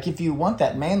 Like if you want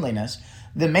that manliness,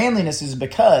 the manliness is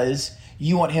because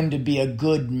you want him to be a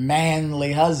good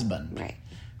manly husband. Right.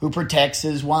 Who protects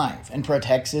his wife and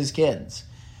protects his kids.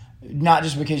 Not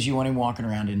just because you want him walking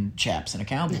around in chaps and a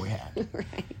cowboy hat.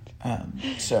 Right.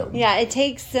 Yeah, it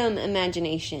takes some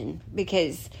imagination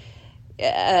because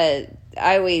I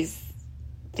always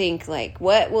think like,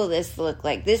 what will this look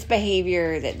like? This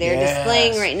behavior that they're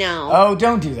displaying right now. Oh,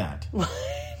 don't do that.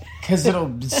 Because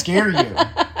it'll scare you.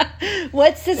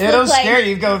 What's this It'll look like? scare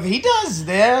you. Go, he does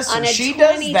this, On and a she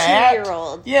does that.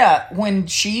 22-year-old. Yeah, when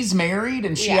she's married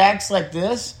and she acts like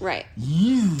this. Right.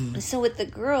 You. So with the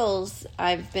girls,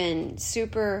 I've been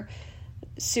super,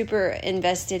 super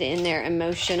invested in their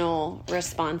emotional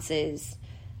responses.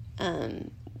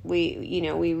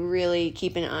 We really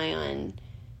keep an eye on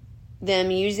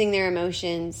them using their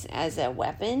emotions as a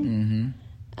weapon.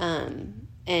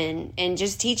 And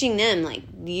just teaching them, like,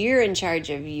 you're in charge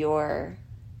of your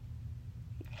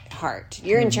heart.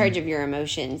 You're in charge of your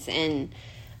emotions. And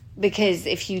because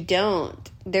if you don't,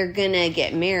 they're going to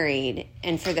get married.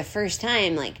 And for the first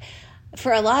time, like,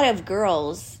 for a lot of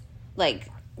girls, like,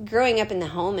 growing up in the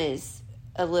home is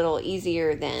a little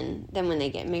easier than when they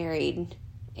get married.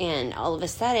 And all of a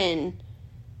sudden,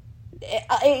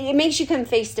 it makes you come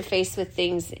face to face with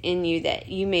things in you that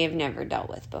you may have never dealt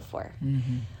with before.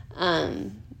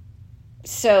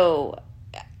 So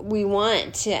we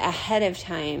want to, ahead of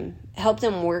time, help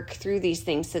them work through these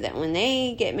things so that when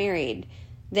they get married,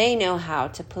 they know how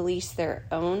to police their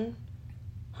own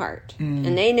heart.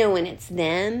 And they know when it's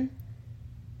them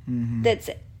that's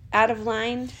out of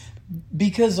line.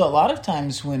 Because a lot of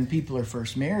times when people are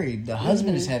first married, the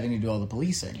husband is having to do all the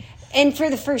policing. And for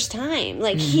the first time,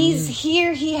 like, he's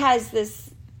here, he has this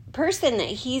person that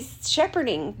he's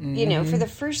shepherding, for the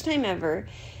first time ever.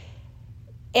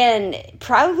 And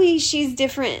probably she's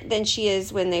different than she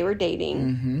is when they were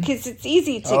dating. Because it's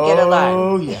easy to get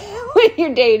along when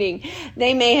you're dating.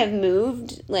 They may have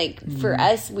moved. Like, for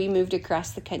us, we moved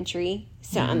across the country.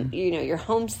 So, you're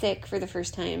homesick for the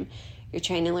first time. You're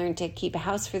trying to learn to keep a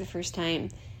house for the first time.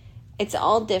 It's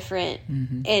all different.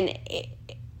 And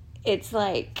it's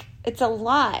like, it's a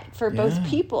lot for both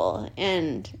people.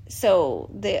 And so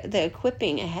the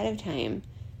equipping ahead of time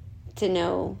to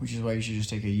know. Which is why you should just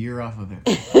take a year off of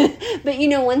it. But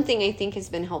one thing I think has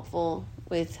been helpful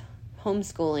with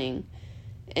homeschooling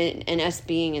and us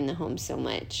being in the home so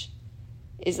much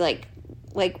is like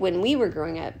when we were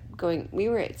growing up, we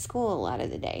were at school a lot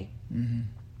of the day.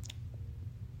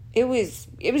 It was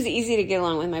easy to get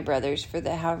along with my brothers for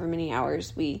the however many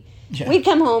hours we'd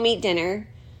come home, eat dinner,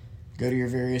 go to your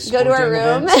various go to our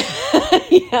room.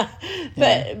 events.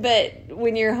 But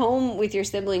when you're home with your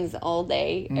siblings all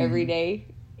day, every day,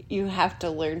 you have to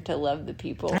learn to love the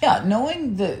people. Yeah,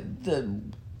 knowing the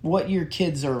what your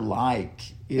kids are like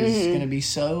is going to be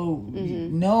so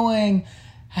knowing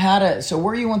how to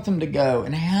where you want them to go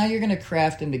and how you're going to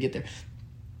craft them to get there.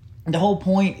 The whole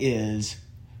point is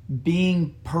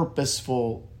being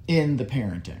purposeful in the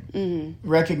parenting,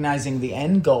 recognizing the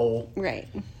end goal, right,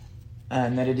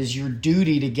 and that it is your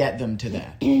duty to get them to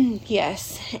that.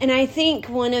 Yes, and I think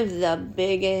one of the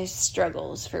biggest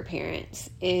struggles for parents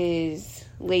is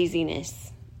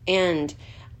laziness. And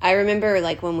I remember,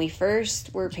 like, when we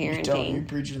first were parenting, You're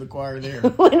preaching to the choir there.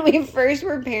 when we first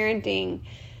were parenting,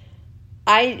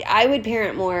 I would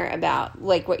parent more about,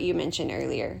 like what you mentioned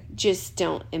earlier, just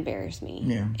don't embarrass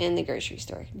me in the grocery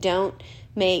store. Don't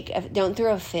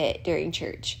throw a fit during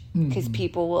church because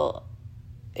people will,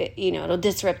 it'll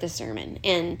disrupt the sermon.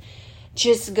 And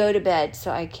just go to bed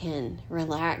so I can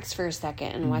relax for a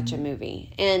second and watch a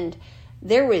movie. And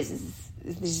there was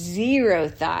zero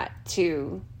thought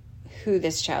to who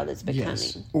this child is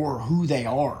becoming. Or who they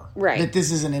are. Right. That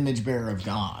this is an image bearer of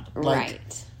God.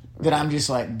 Right. That I'm just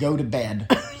like, go to bed,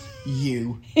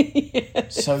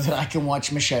 so that I can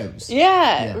watch my shows.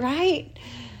 Yeah, right.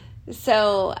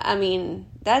 So, I mean,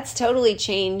 that's totally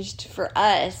changed for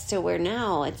us to where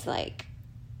now it's like,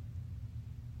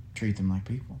 treat them like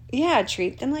people. Yeah,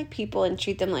 treat them like people and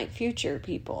treat them like future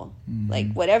people.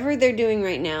 Like, whatever they're doing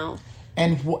right now.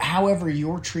 And however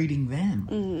you're treating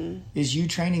them is you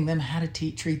training them how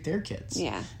to treat their kids.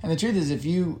 Yeah. And the truth is, if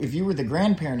you were the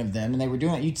grandparent of them and they were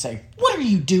doing it, you'd say, "What are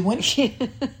you doing?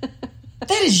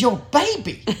 That is your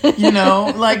baby."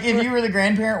 Like if you were the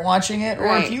grandparent watching it,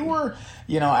 or if you were,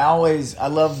 I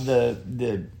love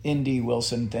the Indy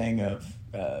Wilson thing of,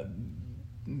 I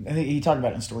think he talked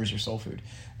about it in Stories Your Soul Food,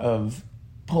 of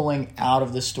pulling out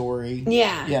of the story.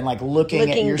 Yeah. Yeah, and like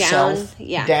looking at yourself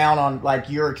down on, like,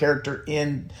 you're a character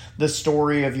in the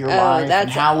story of your life. That's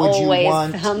and how would you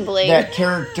want humbling. that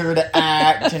character to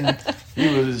act?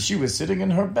 And she was sitting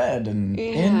in her bed and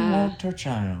in walked her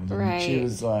child. And she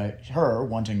was like, her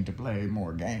wanting to play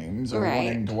more games or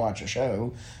wanting to watch a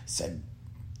show,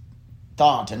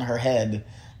 thought in her head,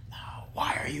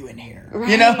 why are you in here?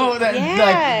 Right. Like,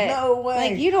 no way.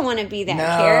 Like, you don't want to be that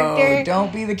character.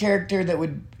 Don't be the character that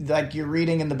would, like, you're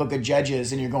reading in the book of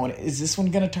Judges and you're going, is this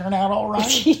one going to turn out all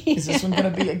right? Is this one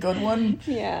going to be a good one?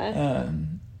 Yeah.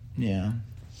 Yeah.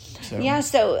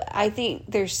 So I think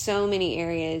there's so many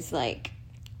areas, like,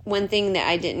 one thing that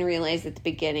I didn't realize at the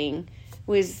beginning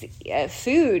was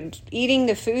food, eating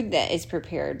the food that is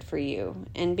prepared for you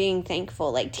and being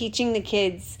thankful, like teaching the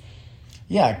kids.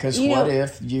 Yeah, because what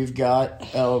if you've got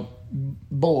a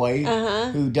boy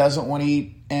who doesn't want to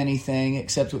eat anything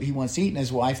except what he wants to eat, and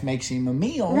his wife makes him a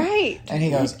meal, right? And he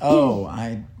goes, "Oh,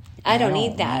 I don't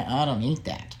eat that. I don't eat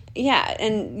that." Yeah,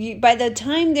 and by the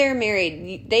time they're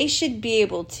married, they should be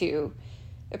able to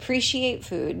appreciate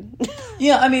food.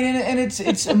 Yeah, I mean, and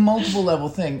it's a multiple level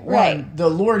thing. One, the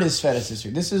Lord has fed us this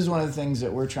food. This is one of the things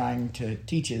that we're trying to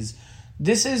teach is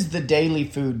this is the daily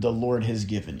food the Lord has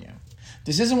given you.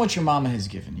 This isn't what your mama has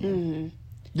given you. Mm-hmm.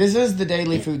 This is the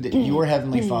daily food that your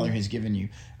Heavenly Father has given you.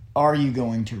 Are you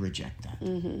going to reject that?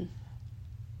 Mm-hmm.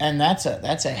 And that's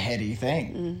a heady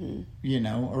thing,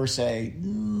 or say,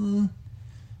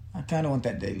 I kind of want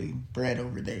that daily bread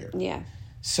over there. Yeah.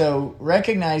 So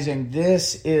recognizing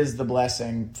this is the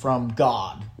blessing from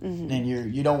God, and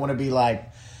you don't want to be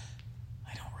like,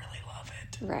 I don't really love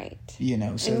it, right?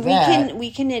 So and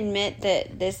we can admit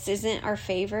that this isn't our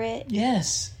favorite.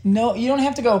 Yes. No, you don't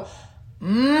have to go.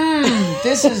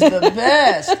 This is the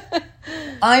best.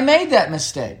 I made that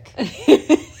mistake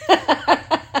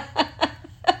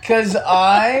because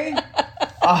I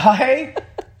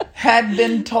had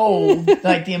been told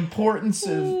like the importance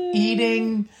of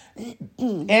eating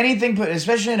anything,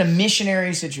 especially in a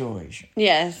missionary situation.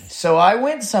 Yes. So I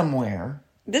went somewhere.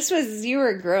 You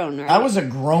were grown, right? I was a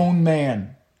grown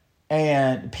man,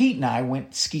 and Pete and I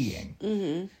went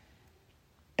skiing,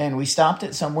 and we stopped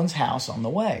at someone's house on the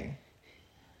way.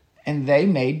 And they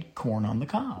made corn on the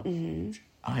cob. Mm-hmm.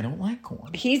 I don't like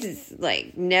corn. He's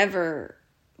never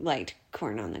liked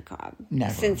corn on the cob.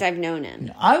 Never. Since I've known him.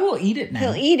 No, I will eat it now.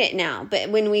 He'll eat it now. But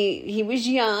when he was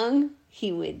young,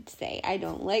 he would say, I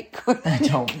don't like corn. I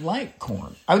don't like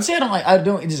corn. I would say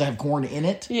does it have corn in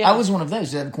it? Yeah. I was one of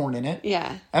those. Does it have corn in it?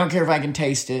 Yeah. I don't care if I can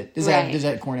taste it. Does it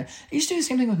have corn in it? I used to do the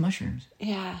same thing with mushrooms.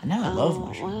 Yeah. And now I love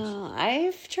mushrooms. Well, I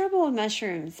have trouble with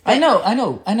mushrooms. But... I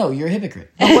know. You're a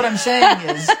hypocrite. But what I'm saying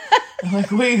is,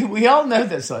 we all know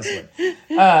this, Leslie.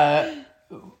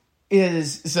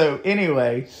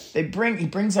 Anyway, he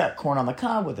brings out corn on the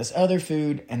cob with this other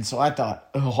food, and so I thought,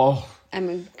 I'm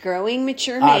a growing,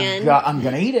 mature man. I'm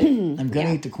going to eat it. I'm going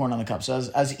to eat the corn on the cob. So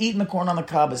I was eating the corn on the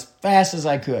cob as fast as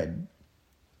I could.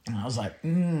 And I was like,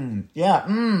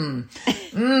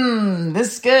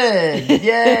 this is good.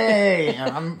 Yay.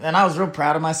 And I was real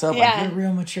proud of myself. Yeah. Like, you're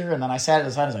real mature. And then I sat at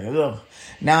the side. I was like, ugh.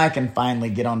 Now I can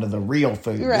finally get onto the real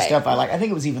food. Right. The stuff I like. I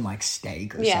think it was even like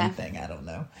steak or something. I don't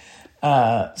know.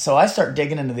 So I start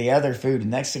digging into the other food.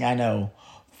 And next thing I know,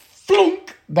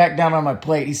 flunk, back down on my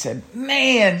plate. He said,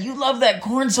 man, you love that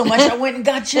corn so much. I went and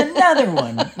got you another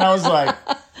one. And I was like,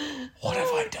 what have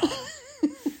I done?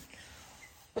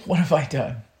 What have I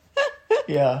done?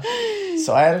 Yeah.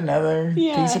 So I had another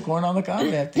piece of corn on the cob I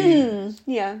have to eat.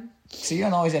 Yeah. So you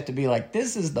don't always have to be like,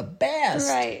 this is the best.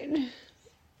 Right.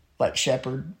 Like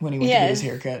Shepherd when he went to get his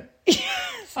haircut.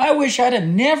 I wish I'd have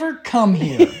never come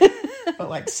here.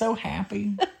 But so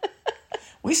happy.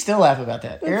 We still laugh about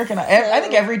that. Eric and I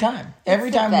think every time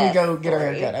we go get our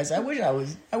haircut, I say, I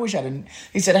wish I didn't.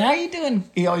 He said, how you doing?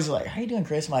 He always like, how you doing,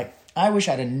 Chris? I'm like, I wish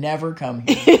I'd have never come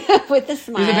here. With a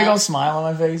smile. There's a big old smile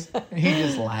on my face. And he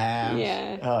just laughs.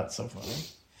 Yeah. Oh, it's so funny.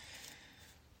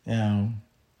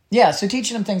 Yeah, so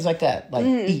teaching them things like that. Like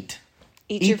eat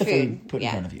your the food. Put in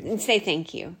front of you. And say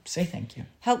thank you. Say thank you.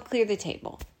 Help clear the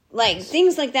table.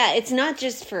 Things like that. It's not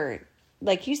just for,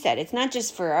 like you said, it's not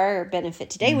just for our benefit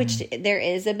today, which there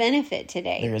is a benefit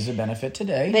today. There is a benefit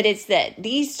today. But it's that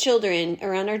these children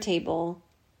around our table,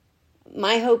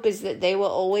 my hope is that they will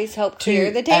always help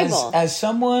clear the table. As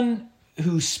someone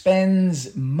who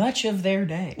spends much of their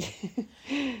day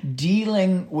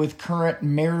dealing with current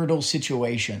marital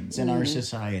situations in our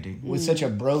society, with such a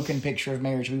broken picture of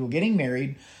marriage, people getting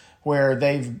married where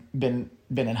they've been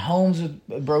in homes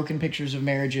with broken pictures of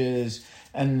marriages,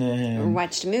 and then or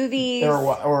watched movies,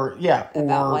 or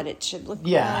about what it should look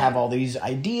like. Have all these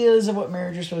ideas of what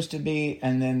marriage is supposed to be,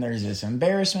 and then there's this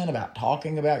embarrassment about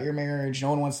talking about your marriage. No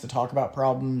one wants to talk about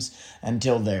problems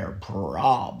until they're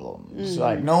problems.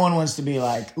 Like no one wants to be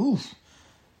like, "Oof,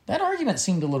 that argument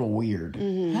seemed a little weird."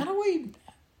 How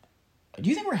do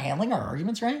you think we're handling our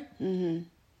arguments right?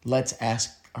 Let's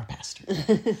ask our pastor.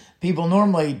 People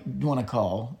normally want to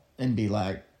call and be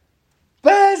like,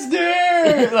 pastor,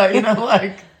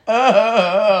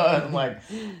 I'm like,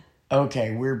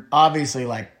 okay, we're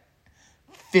obviously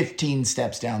 15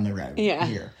 steps down the road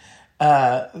here.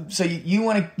 So you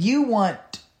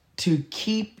want to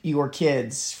keep your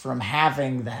kids from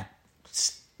having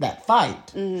that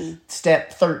fight.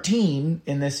 Step 13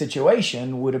 in this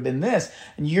situation would have been this.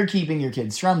 And you're keeping your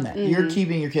kids from that. You're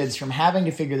keeping your kids from having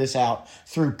to figure this out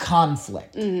through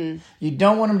conflict. You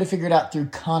don't want them to figure it out through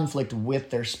conflict with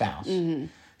their spouse.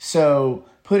 So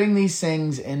putting these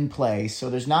things in place so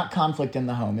there's not conflict in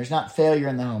the home. There's not failure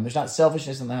in the home. There's not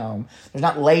selfishness in the home. There's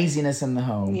not laziness in the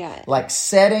home. Yeah. Like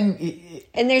setting...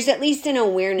 And there's at least an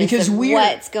awareness of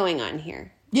what's going on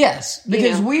here. Yes,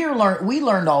 because we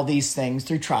learned all these things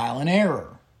through trial and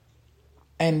error.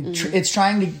 And it's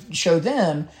trying to show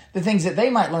them the things that they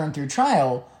might learn through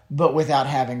trial, but without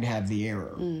having to have the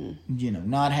error.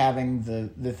 Not having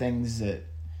the things that...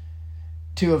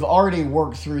 To have already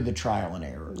worked through the trial and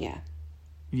error. Yeah.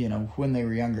 When they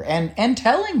were younger. And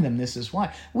telling them this is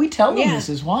why. We tell them this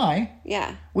is why.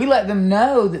 Yeah. We let them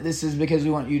know that this is because we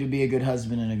want you to be a good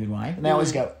husband and a good wife. And they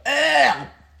always go, yeah,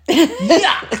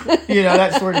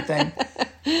 that sort of thing.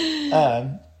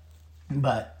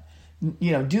 But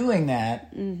doing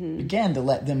that, again, to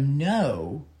let them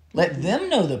know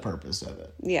the purpose of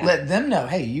it. Yeah. Let them know,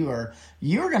 hey, you're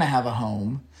going to have a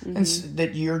home and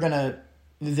that you're going to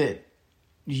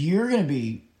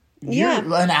be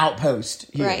an outpost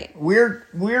here. Right.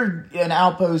 We're an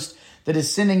outpost that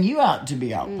is sending you out to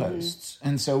be outposts.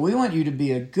 And so we want you to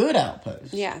be a good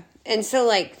outpost. Yeah. And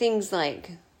so things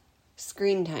like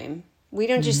screen time. We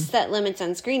don't just set limits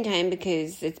on screen time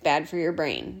because it's bad for your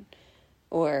brain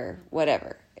or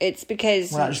whatever. It's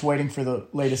because... We're not just waiting for the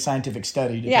latest scientific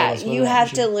study to tell us whether you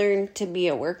have to learn to be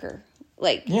a worker.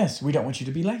 Yes, we don't want you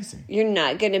to be lazy. You're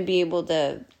not going to be able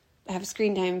to have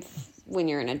screen time when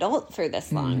you're an adult for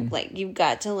this long. You've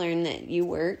got to learn that you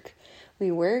work. We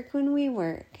work when we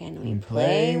work, and we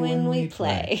play when we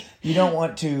play. You don't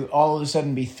want to all of a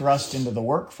sudden be thrust into the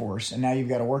workforce, and now you've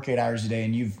got to work 8 hours a day,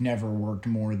 and you've never worked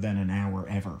more than an hour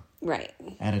ever. Right.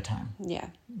 At a time. Yeah.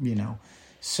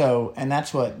 So, and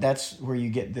that's where you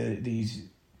get these,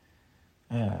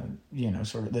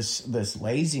 sort of this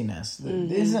laziness that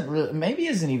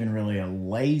isn't even really a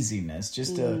laziness,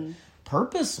 just a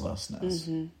purposelessness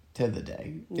to the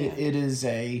day. Yeah. It is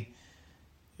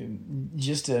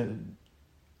just a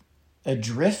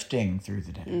drifting through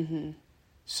the day.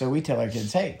 So we tell our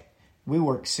kids, hey, we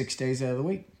work 6 days out of the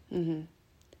week.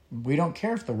 We don't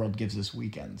care if the world gives us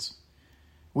weekends.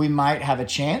 We might have a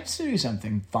chance to do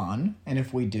something fun, and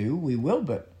if we do, we will,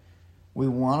 but we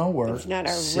want to work it's not a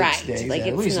 6 right. days out of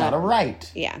the week. It's not a right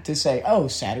to say, oh,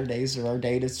 Saturdays are our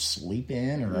day to sleep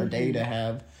in or our day to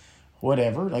have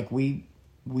whatever. We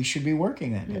should be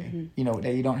working that day. You know what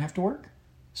day you don't have to work?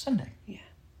 Sunday. Yeah.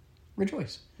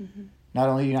 Rejoice. Not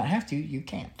only do you not have to, you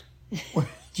can't.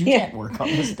 You can't work on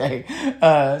this day.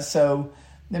 So,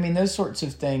 those sorts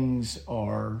of things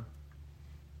are,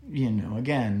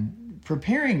 again,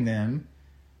 preparing them,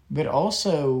 but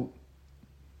also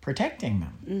protecting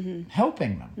them,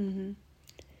 helping them.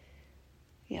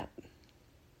 Yep.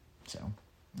 So,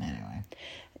 anyway.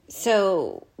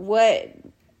 So, we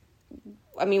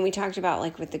talked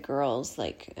about, with the girls,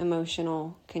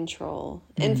 emotional control.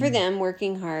 And for them,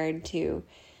 working hard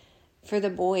for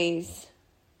the boys.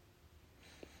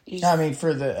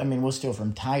 We'll steal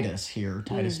from Titus here,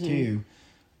 Titus 2.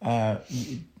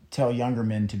 Tell younger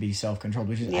men to be self-controlled,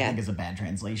 which I think is a bad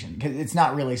translation. Because it's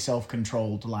not really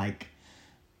self-controlled like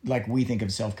we think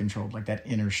of self-controlled, like that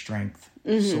inner strength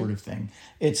sort of thing.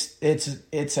 It's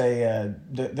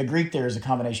the Greek there is a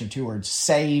combination of two words,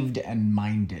 saved and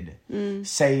minded.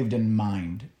 Saved and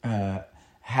mind. So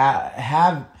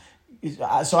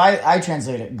I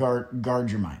translate it,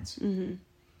 guard your minds.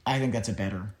 I think that's a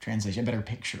better translation, a better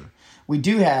picture. We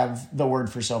do have the word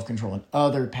for self-control in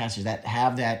other passages that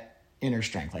have that inner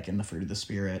strength, like in the fruit of the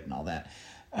Spirit and all that.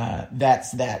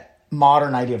 That's that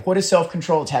modern idea of what is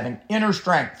self-control. It's having inner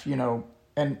strength, and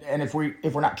if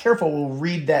we're not careful, we'll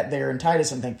read that there in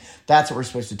Titus and think that's what we're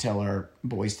supposed to tell our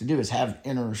boys to do, is have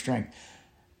inner strength.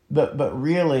 But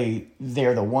really,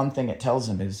 the one thing it tells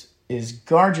them is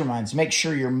guard your minds. Make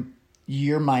sure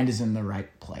your mind is in the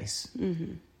right place.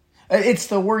 It's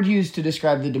the word used to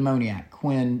describe the demoniac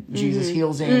when Jesus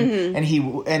heals him, and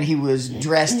he was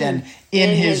dressed in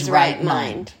his right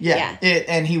mind.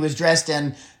 And he was dressed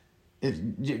in.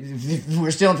 We're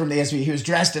stealing from the ESV. He was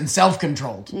dressed in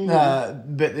self-controlled,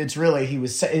 but it's really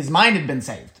his mind had been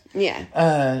saved.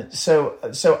 Yeah. So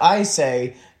I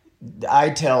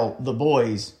tell the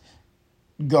boys,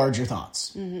 guard your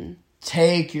thoughts.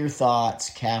 Take your thoughts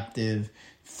captive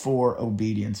for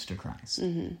obedience to Christ.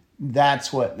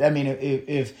 That's what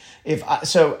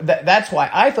that's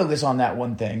why I focus on that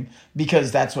one thing,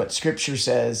 because that's what Scripture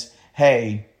says.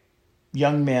 Hey,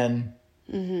 young men,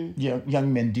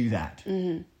 young men do that.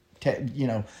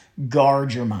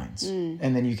 guard your minds.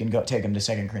 And then you can go take them to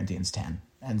 2 Corinthians 10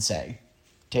 and say,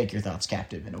 take your thoughts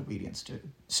captive in obedience to,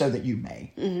 so that you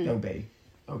may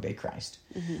obey Christ.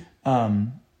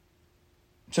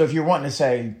 So if you're wanting to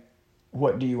say,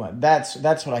 what do you want? That's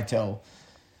what I tell.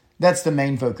 That's the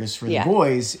main focus for the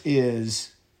boys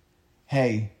is,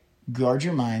 hey, guard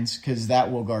your minds, because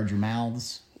that will guard your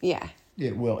mouths. Yeah.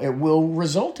 It will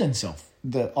result in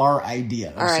our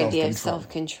idea of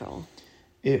self-control.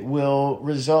 It will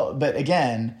result, but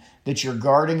again, that you're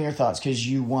guarding your thoughts because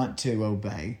you want to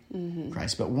obey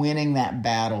Christ. But winning that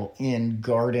battle in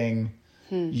guarding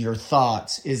your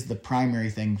thoughts is the primary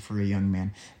thing for a young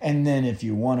man. And then if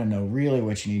you want to know really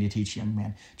what you need to teach young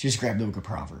men, just grab the book of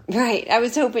Proverbs. Right. I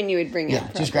was hoping you would bring up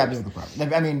Proverbs. Just grab the book of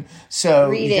Proverbs. I mean, so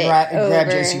read you can grab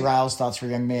J.C. Ryle's Thoughts for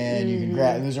Young Men. You can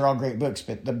grab, those are all great books,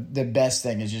 but the best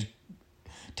thing is just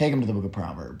take them to the book of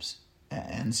Proverbs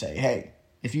and say, hey,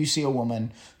 if you see a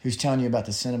woman who's telling you about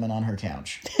the cinnamon on her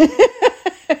couch,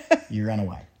 you run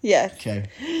away. Yes. Okay.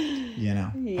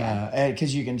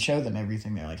 Because you can show them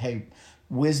everything. They're like, hey,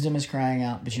 wisdom is crying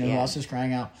out, but you know who else is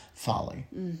crying out? Folly.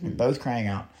 They're both crying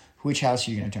out. Which house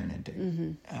are you going to turn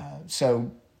into?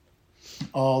 So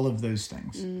all of those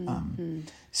things.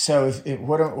 So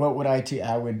what would I teach?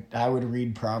 I would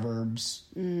read Proverbs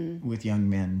with young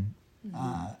men,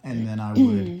 and then I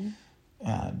would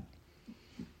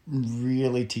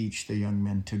really teach the young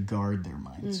men to guard their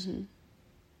minds.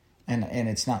 And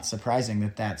it's not surprising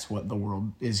that that's what the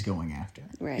world is going after,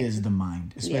 is the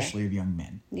mind, especially of young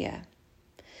men. Yeah.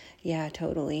 Yeah,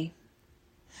 totally.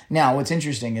 Now, what's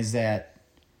interesting is that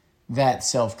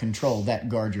self-control, that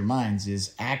guard your minds,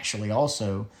 is actually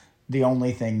also the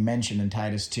only thing mentioned in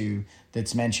Titus 2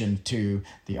 that's mentioned to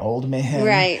the old men.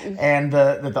 Right. And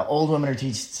that the old women are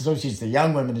supposed to teach the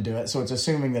young women to do it. So it's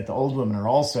assuming that the old women are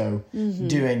also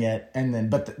doing it. And then,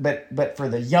 but for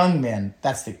the young men,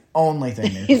 that's the only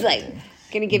thing they're He's like,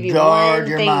 going to give you guard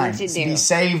one thing minds. To do. Be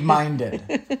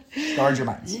save-minded. Guard your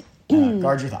minds.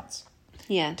 Guard your thoughts.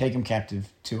 Yeah. Take them captive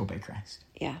to obey Christ.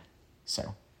 Yeah.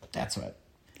 So that's what.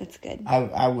 That's good.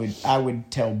 I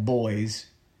would tell boys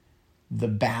the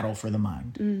battle for the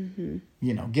mind.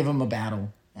 Give them a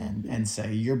battle and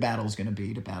say, your battle's going to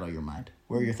be to battle your mind.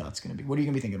 Where are your thoughts going to be? What are you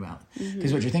going to be thinking about?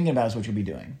 Because what you're thinking about is what you'll be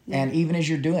doing. And even as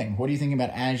you're doing, what are you thinking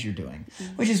about as you're doing?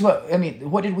 Which is what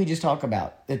did we just talk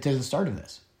about at the start of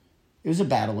this? It was a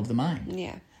battle of the mind.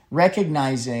 Yeah.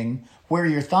 Recognizing where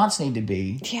your thoughts need to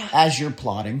be as you're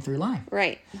plodding through life.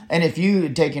 Right. And if you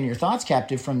had taken your thoughts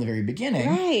captive from the very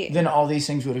beginning, then all these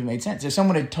things would have made sense. If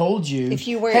someone had told you,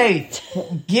 hey,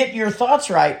 get your thoughts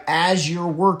right as you're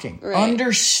working. Right.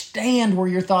 Understand where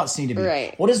your thoughts need to be.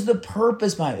 Right. What is the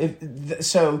purpose behind it?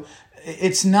 So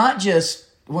it's not just,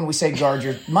 when we say guard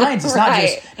your minds, it's not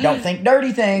just don't think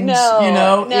dirty things.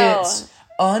 No. It's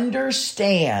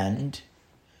understand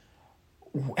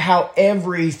how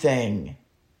everything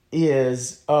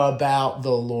is about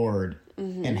the Lord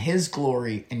and His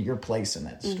glory and your place in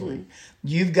that story.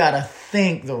 You've got to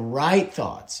think the right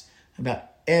thoughts about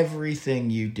everything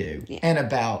you do and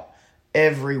about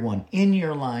everyone in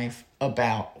your life,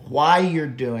 about why you're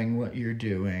doing what you're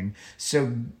doing.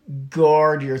 So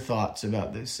guard your thoughts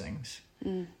about those things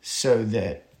so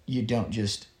that you don't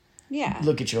just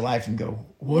look at your life and go,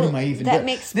 what am I even doing?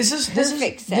 This is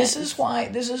perfect sense.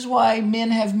 This is why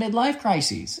men have midlife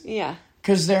crises. Yeah.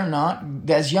 Because they're not,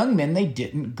 as young men, they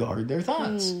didn't guard their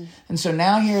thoughts. And so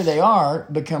now here they are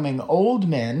becoming old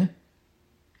men,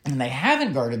 and they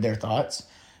haven't guarded their thoughts.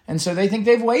 And so they think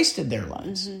they've wasted their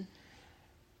lives.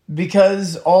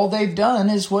 Because all they've done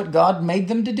is what God made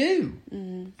them to do.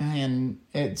 And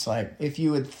it's like, if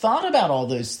you had thought about all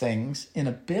those things in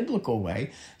a biblical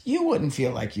way, you wouldn't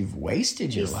feel like you've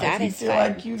wasted your life. You'd feel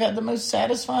like you've had the most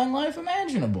satisfying life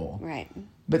imaginable. Right.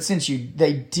 But since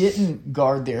they didn't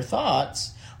guard their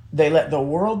thoughts, they let the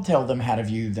world tell them how to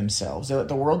view themselves. They let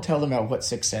the world tell them about what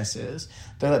success is.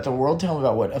 They let the world tell them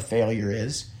about what a failure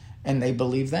is. And they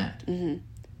believe that.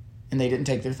 And they didn't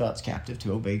take their thoughts captive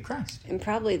to obey Christ. And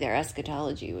probably their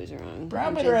eschatology was wrong.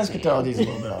 Probably their eschatology is a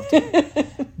little bit off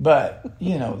too. But,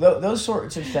 those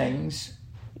sorts of things,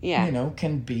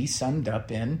 can be summed up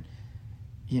in,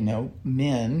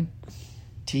 men,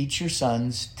 teach your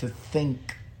sons to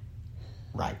think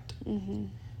right.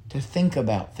 To think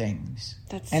about things.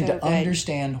 And to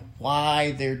understand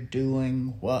why they're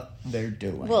doing what they're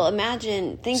doing. Well,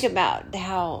 think about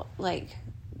how,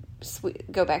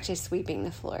 go back to sweeping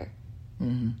the floor.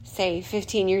 Say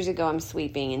 15 years ago, I'm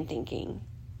sweeping and thinking,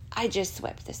 I just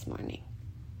swept this morning.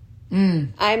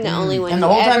 I'm the only one. And the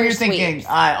whole time you're thinking,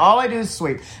 all I do is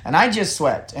sweep, and I just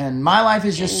swept, and my life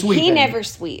is just sweeping. He never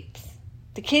sweeps.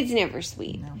 The kids never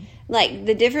sweep. No. Like,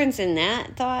 the difference in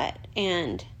that thought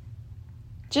and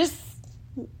just,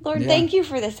 Lord, Yeah. thank you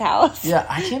for this house. Yeah,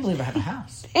 I can't believe I have a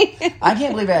house. I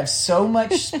can't believe I have so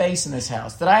much space in this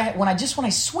house that when I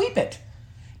sweep it,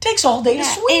 it takes all day to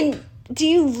sweep. And do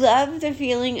you love the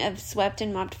feeling of swept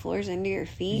and mopped floors under your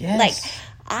feet? Yes. Like,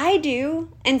 I do.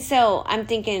 And so I'm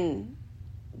thinking,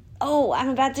 oh, I'm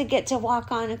about to get to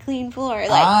walk on a clean floor.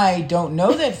 Like, I don't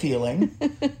know that feeling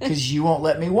because you won't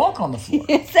let me walk on the floor.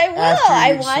 yes, I will. After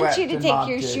I you've want swept you to and take mopped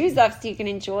your it. shoes off so you can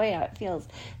enjoy how it feels.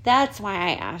 That's why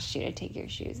I asked you to take your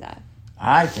shoes off.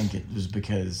 I think it was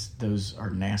because those are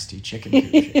nasty chicken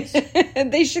coop shoes.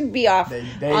 They should be off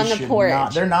They on the should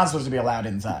porch. they're not supposed to be allowed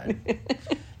inside.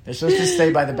 They're supposed to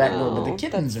stay by the back door, but the Oh,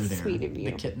 kittens are that's there. sweet of you.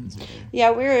 The kittens are there. Yeah,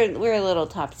 we're a little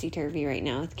topsy-turvy right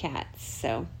now with cats,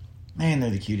 so Man, they're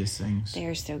the cutest things.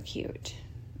 they're so cute.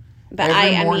 But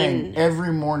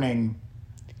Every morning,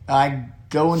 I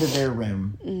go into their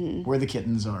room where the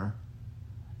kittens are,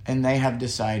 and they have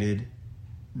decided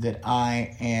that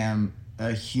I am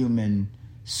a human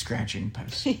scratching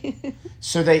post.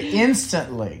 So they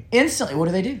instantly,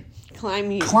 what do?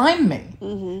 climb you. Climb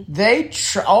me. They,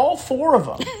 all four of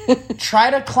them, try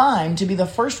to climb to be the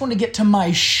first one to get to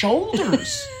my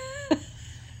shoulders.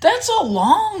 That's a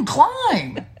long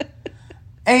climb.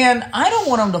 And I don't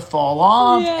want them to fall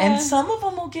off. Yeah. And some of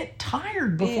them will get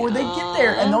tired before they get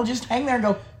there. And they'll just hang there and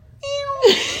go,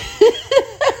 meow, meow.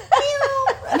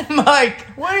 And I'm like,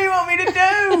 what do you want me to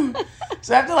do?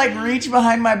 So I have to like reach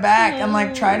behind my back and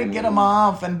like try to get them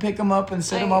off and pick them up and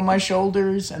sit them on my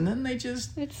shoulders. And then they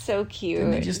just It's so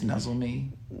cute. nuzzle me.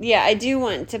 Yeah, I do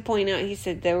want to point out, he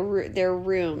said their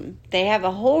room. They have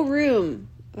a whole room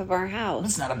of our house.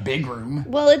 It's not a big room.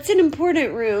 Well, it's an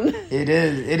important room. It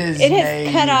is. It It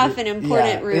has cut off an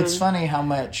important room. It's funny how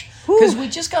much, because we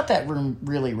just got that room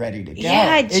really ready to go. Yeah,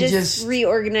 I It just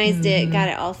reorganized it, got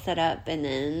it all set up, and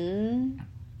then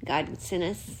God sent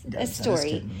us a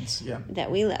story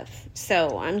that we love.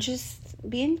 So I'm just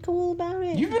being cool about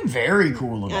it. You've been very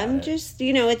cool about it. I'm just,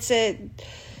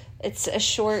 it's a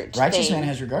short Righteous thing. man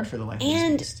has regard for the life of his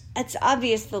And beast. it's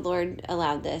obvious the Lord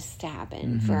allowed this to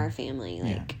happen for our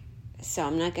family. So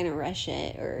I'm not going to rush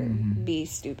it or be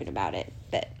stupid about it.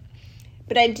 But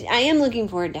I am looking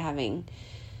forward to having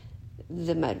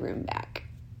the mudroom back.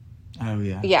 Oh,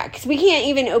 yeah. Yeah, because we can't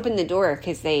even open the door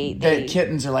because The they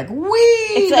kittens are like,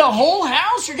 It's the like- whole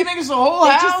house? You're giving us the whole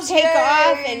they house? just take Yay!"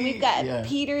 off, and we've got Yeah.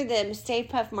 Peter, the Stay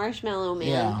Puft Marshmallow Man,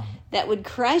 Yeah. that would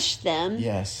crush them.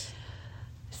 Yes.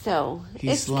 So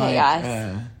He's it's like,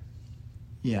 chaos.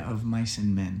 of mice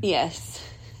and men. Yes.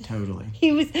 Totally.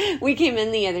 We came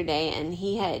in the other day, and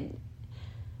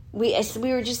we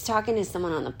were just talking to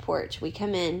someone on the porch. We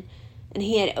come in, and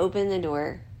he had opened the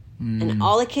door, and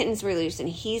all the kittens were loose, and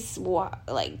he's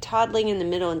like toddling in the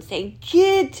middle and saying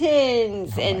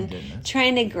kittens and goodness.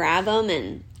 trying to grab them,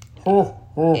 and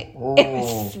it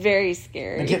was very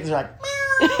scary. The kittens are like,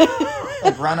 meow,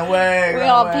 like run away. We run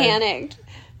all away. panicked.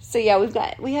 So yeah,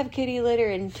 we have kitty litter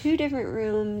in 2 different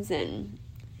rooms,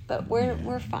 but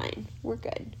we're fine. We're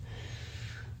good.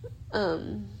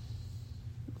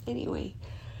 Anyway,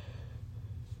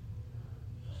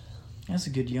 That's a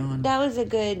good yawn. that was a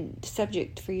good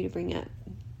subject for you to bring up.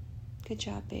 Good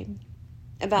job, babe.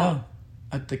 About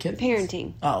The kittens?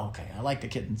 parenting. Oh, okay. I like the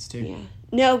kittens, too. Yeah.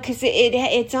 No, because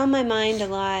it's on my mind a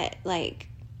lot. Like,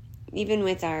 even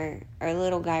with our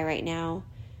little guy right now,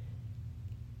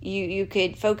 you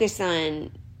could focus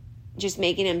on just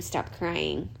making him stop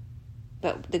crying,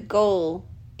 but the goal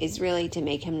is really to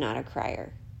make him not a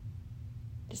crier.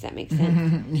 Does that make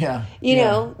sense? Yeah. You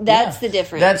know, that's the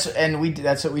difference.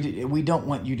 That's what we do. We don't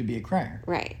want you to be a crier.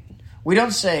 Right. We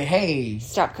don't say, "Hey,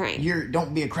 Stop crying.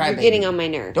 don't be a crybaby. You're getting on my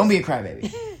nerves. Don't be a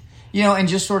crybaby." And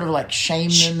just sort of like shame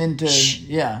them into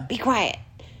Be quiet.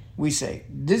 We say,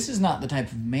 "This is not the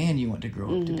type of man you want to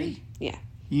grow up to be. Yeah.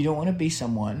 You don't want to be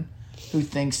someone who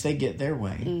thinks they get their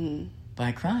way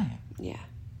by crying." Yeah.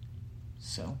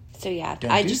 So Yeah, don't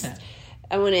I do just that.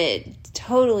 I want to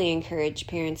totally encourage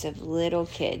parents of little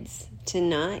kids to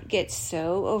not get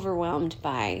so overwhelmed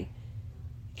by,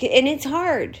 and it's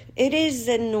hard. It is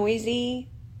a noisy,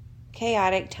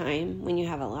 chaotic time when you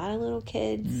have a lot of little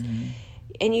kids,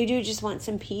 and you do just want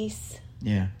some peace.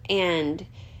 Yeah.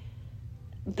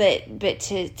 But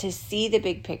to see the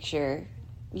big picture,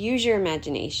 use your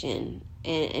imagination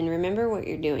and remember what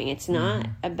you're doing. It's not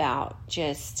about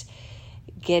just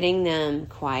getting them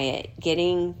quiet,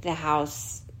 getting the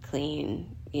house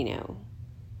clean,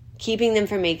 keeping them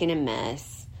from making a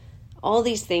mess. All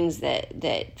these things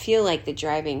that feel like the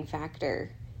driving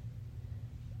factor.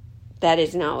 That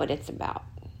is not what it's about.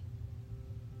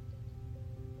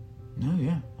 No,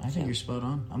 yeah. I think you're spot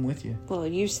on. I'm with you. Well,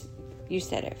 You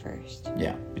said it first.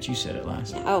 Yeah, but you said it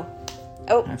last. Oh,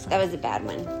 High five. that was a bad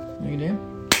one. You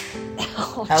do?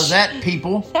 Ouch. How's that,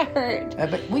 people? That hurt.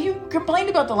 Well, you complained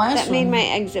about the last That one. made my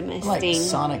eczema like sting.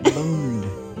 Sonic Boom.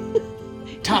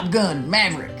 Top Gun,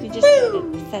 Maverick. You just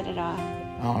set it off.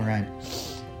 All right.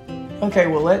 Okay,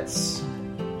 well, let's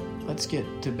get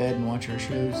to bed and watch our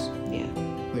shows. Yeah.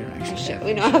 We don't actually have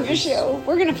We don't have a show.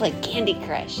 We're going to play Candy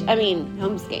Crush.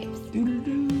 Homescapes.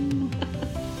 Doo-doo-doo.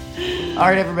 All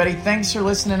right, everybody. Thanks for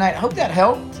listening tonight. Hope that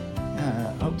helped.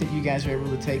 Hope that you guys were able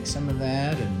to take some of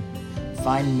that and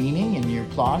find meaning in your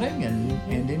plotting and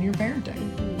in your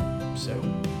parenting. So,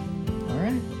 all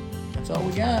right. That's all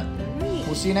we got. All right.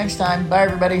 We'll see you next time. Bye,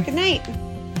 everybody. Good night.